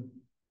Berlin,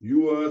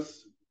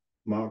 yours,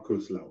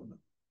 Markus Launer.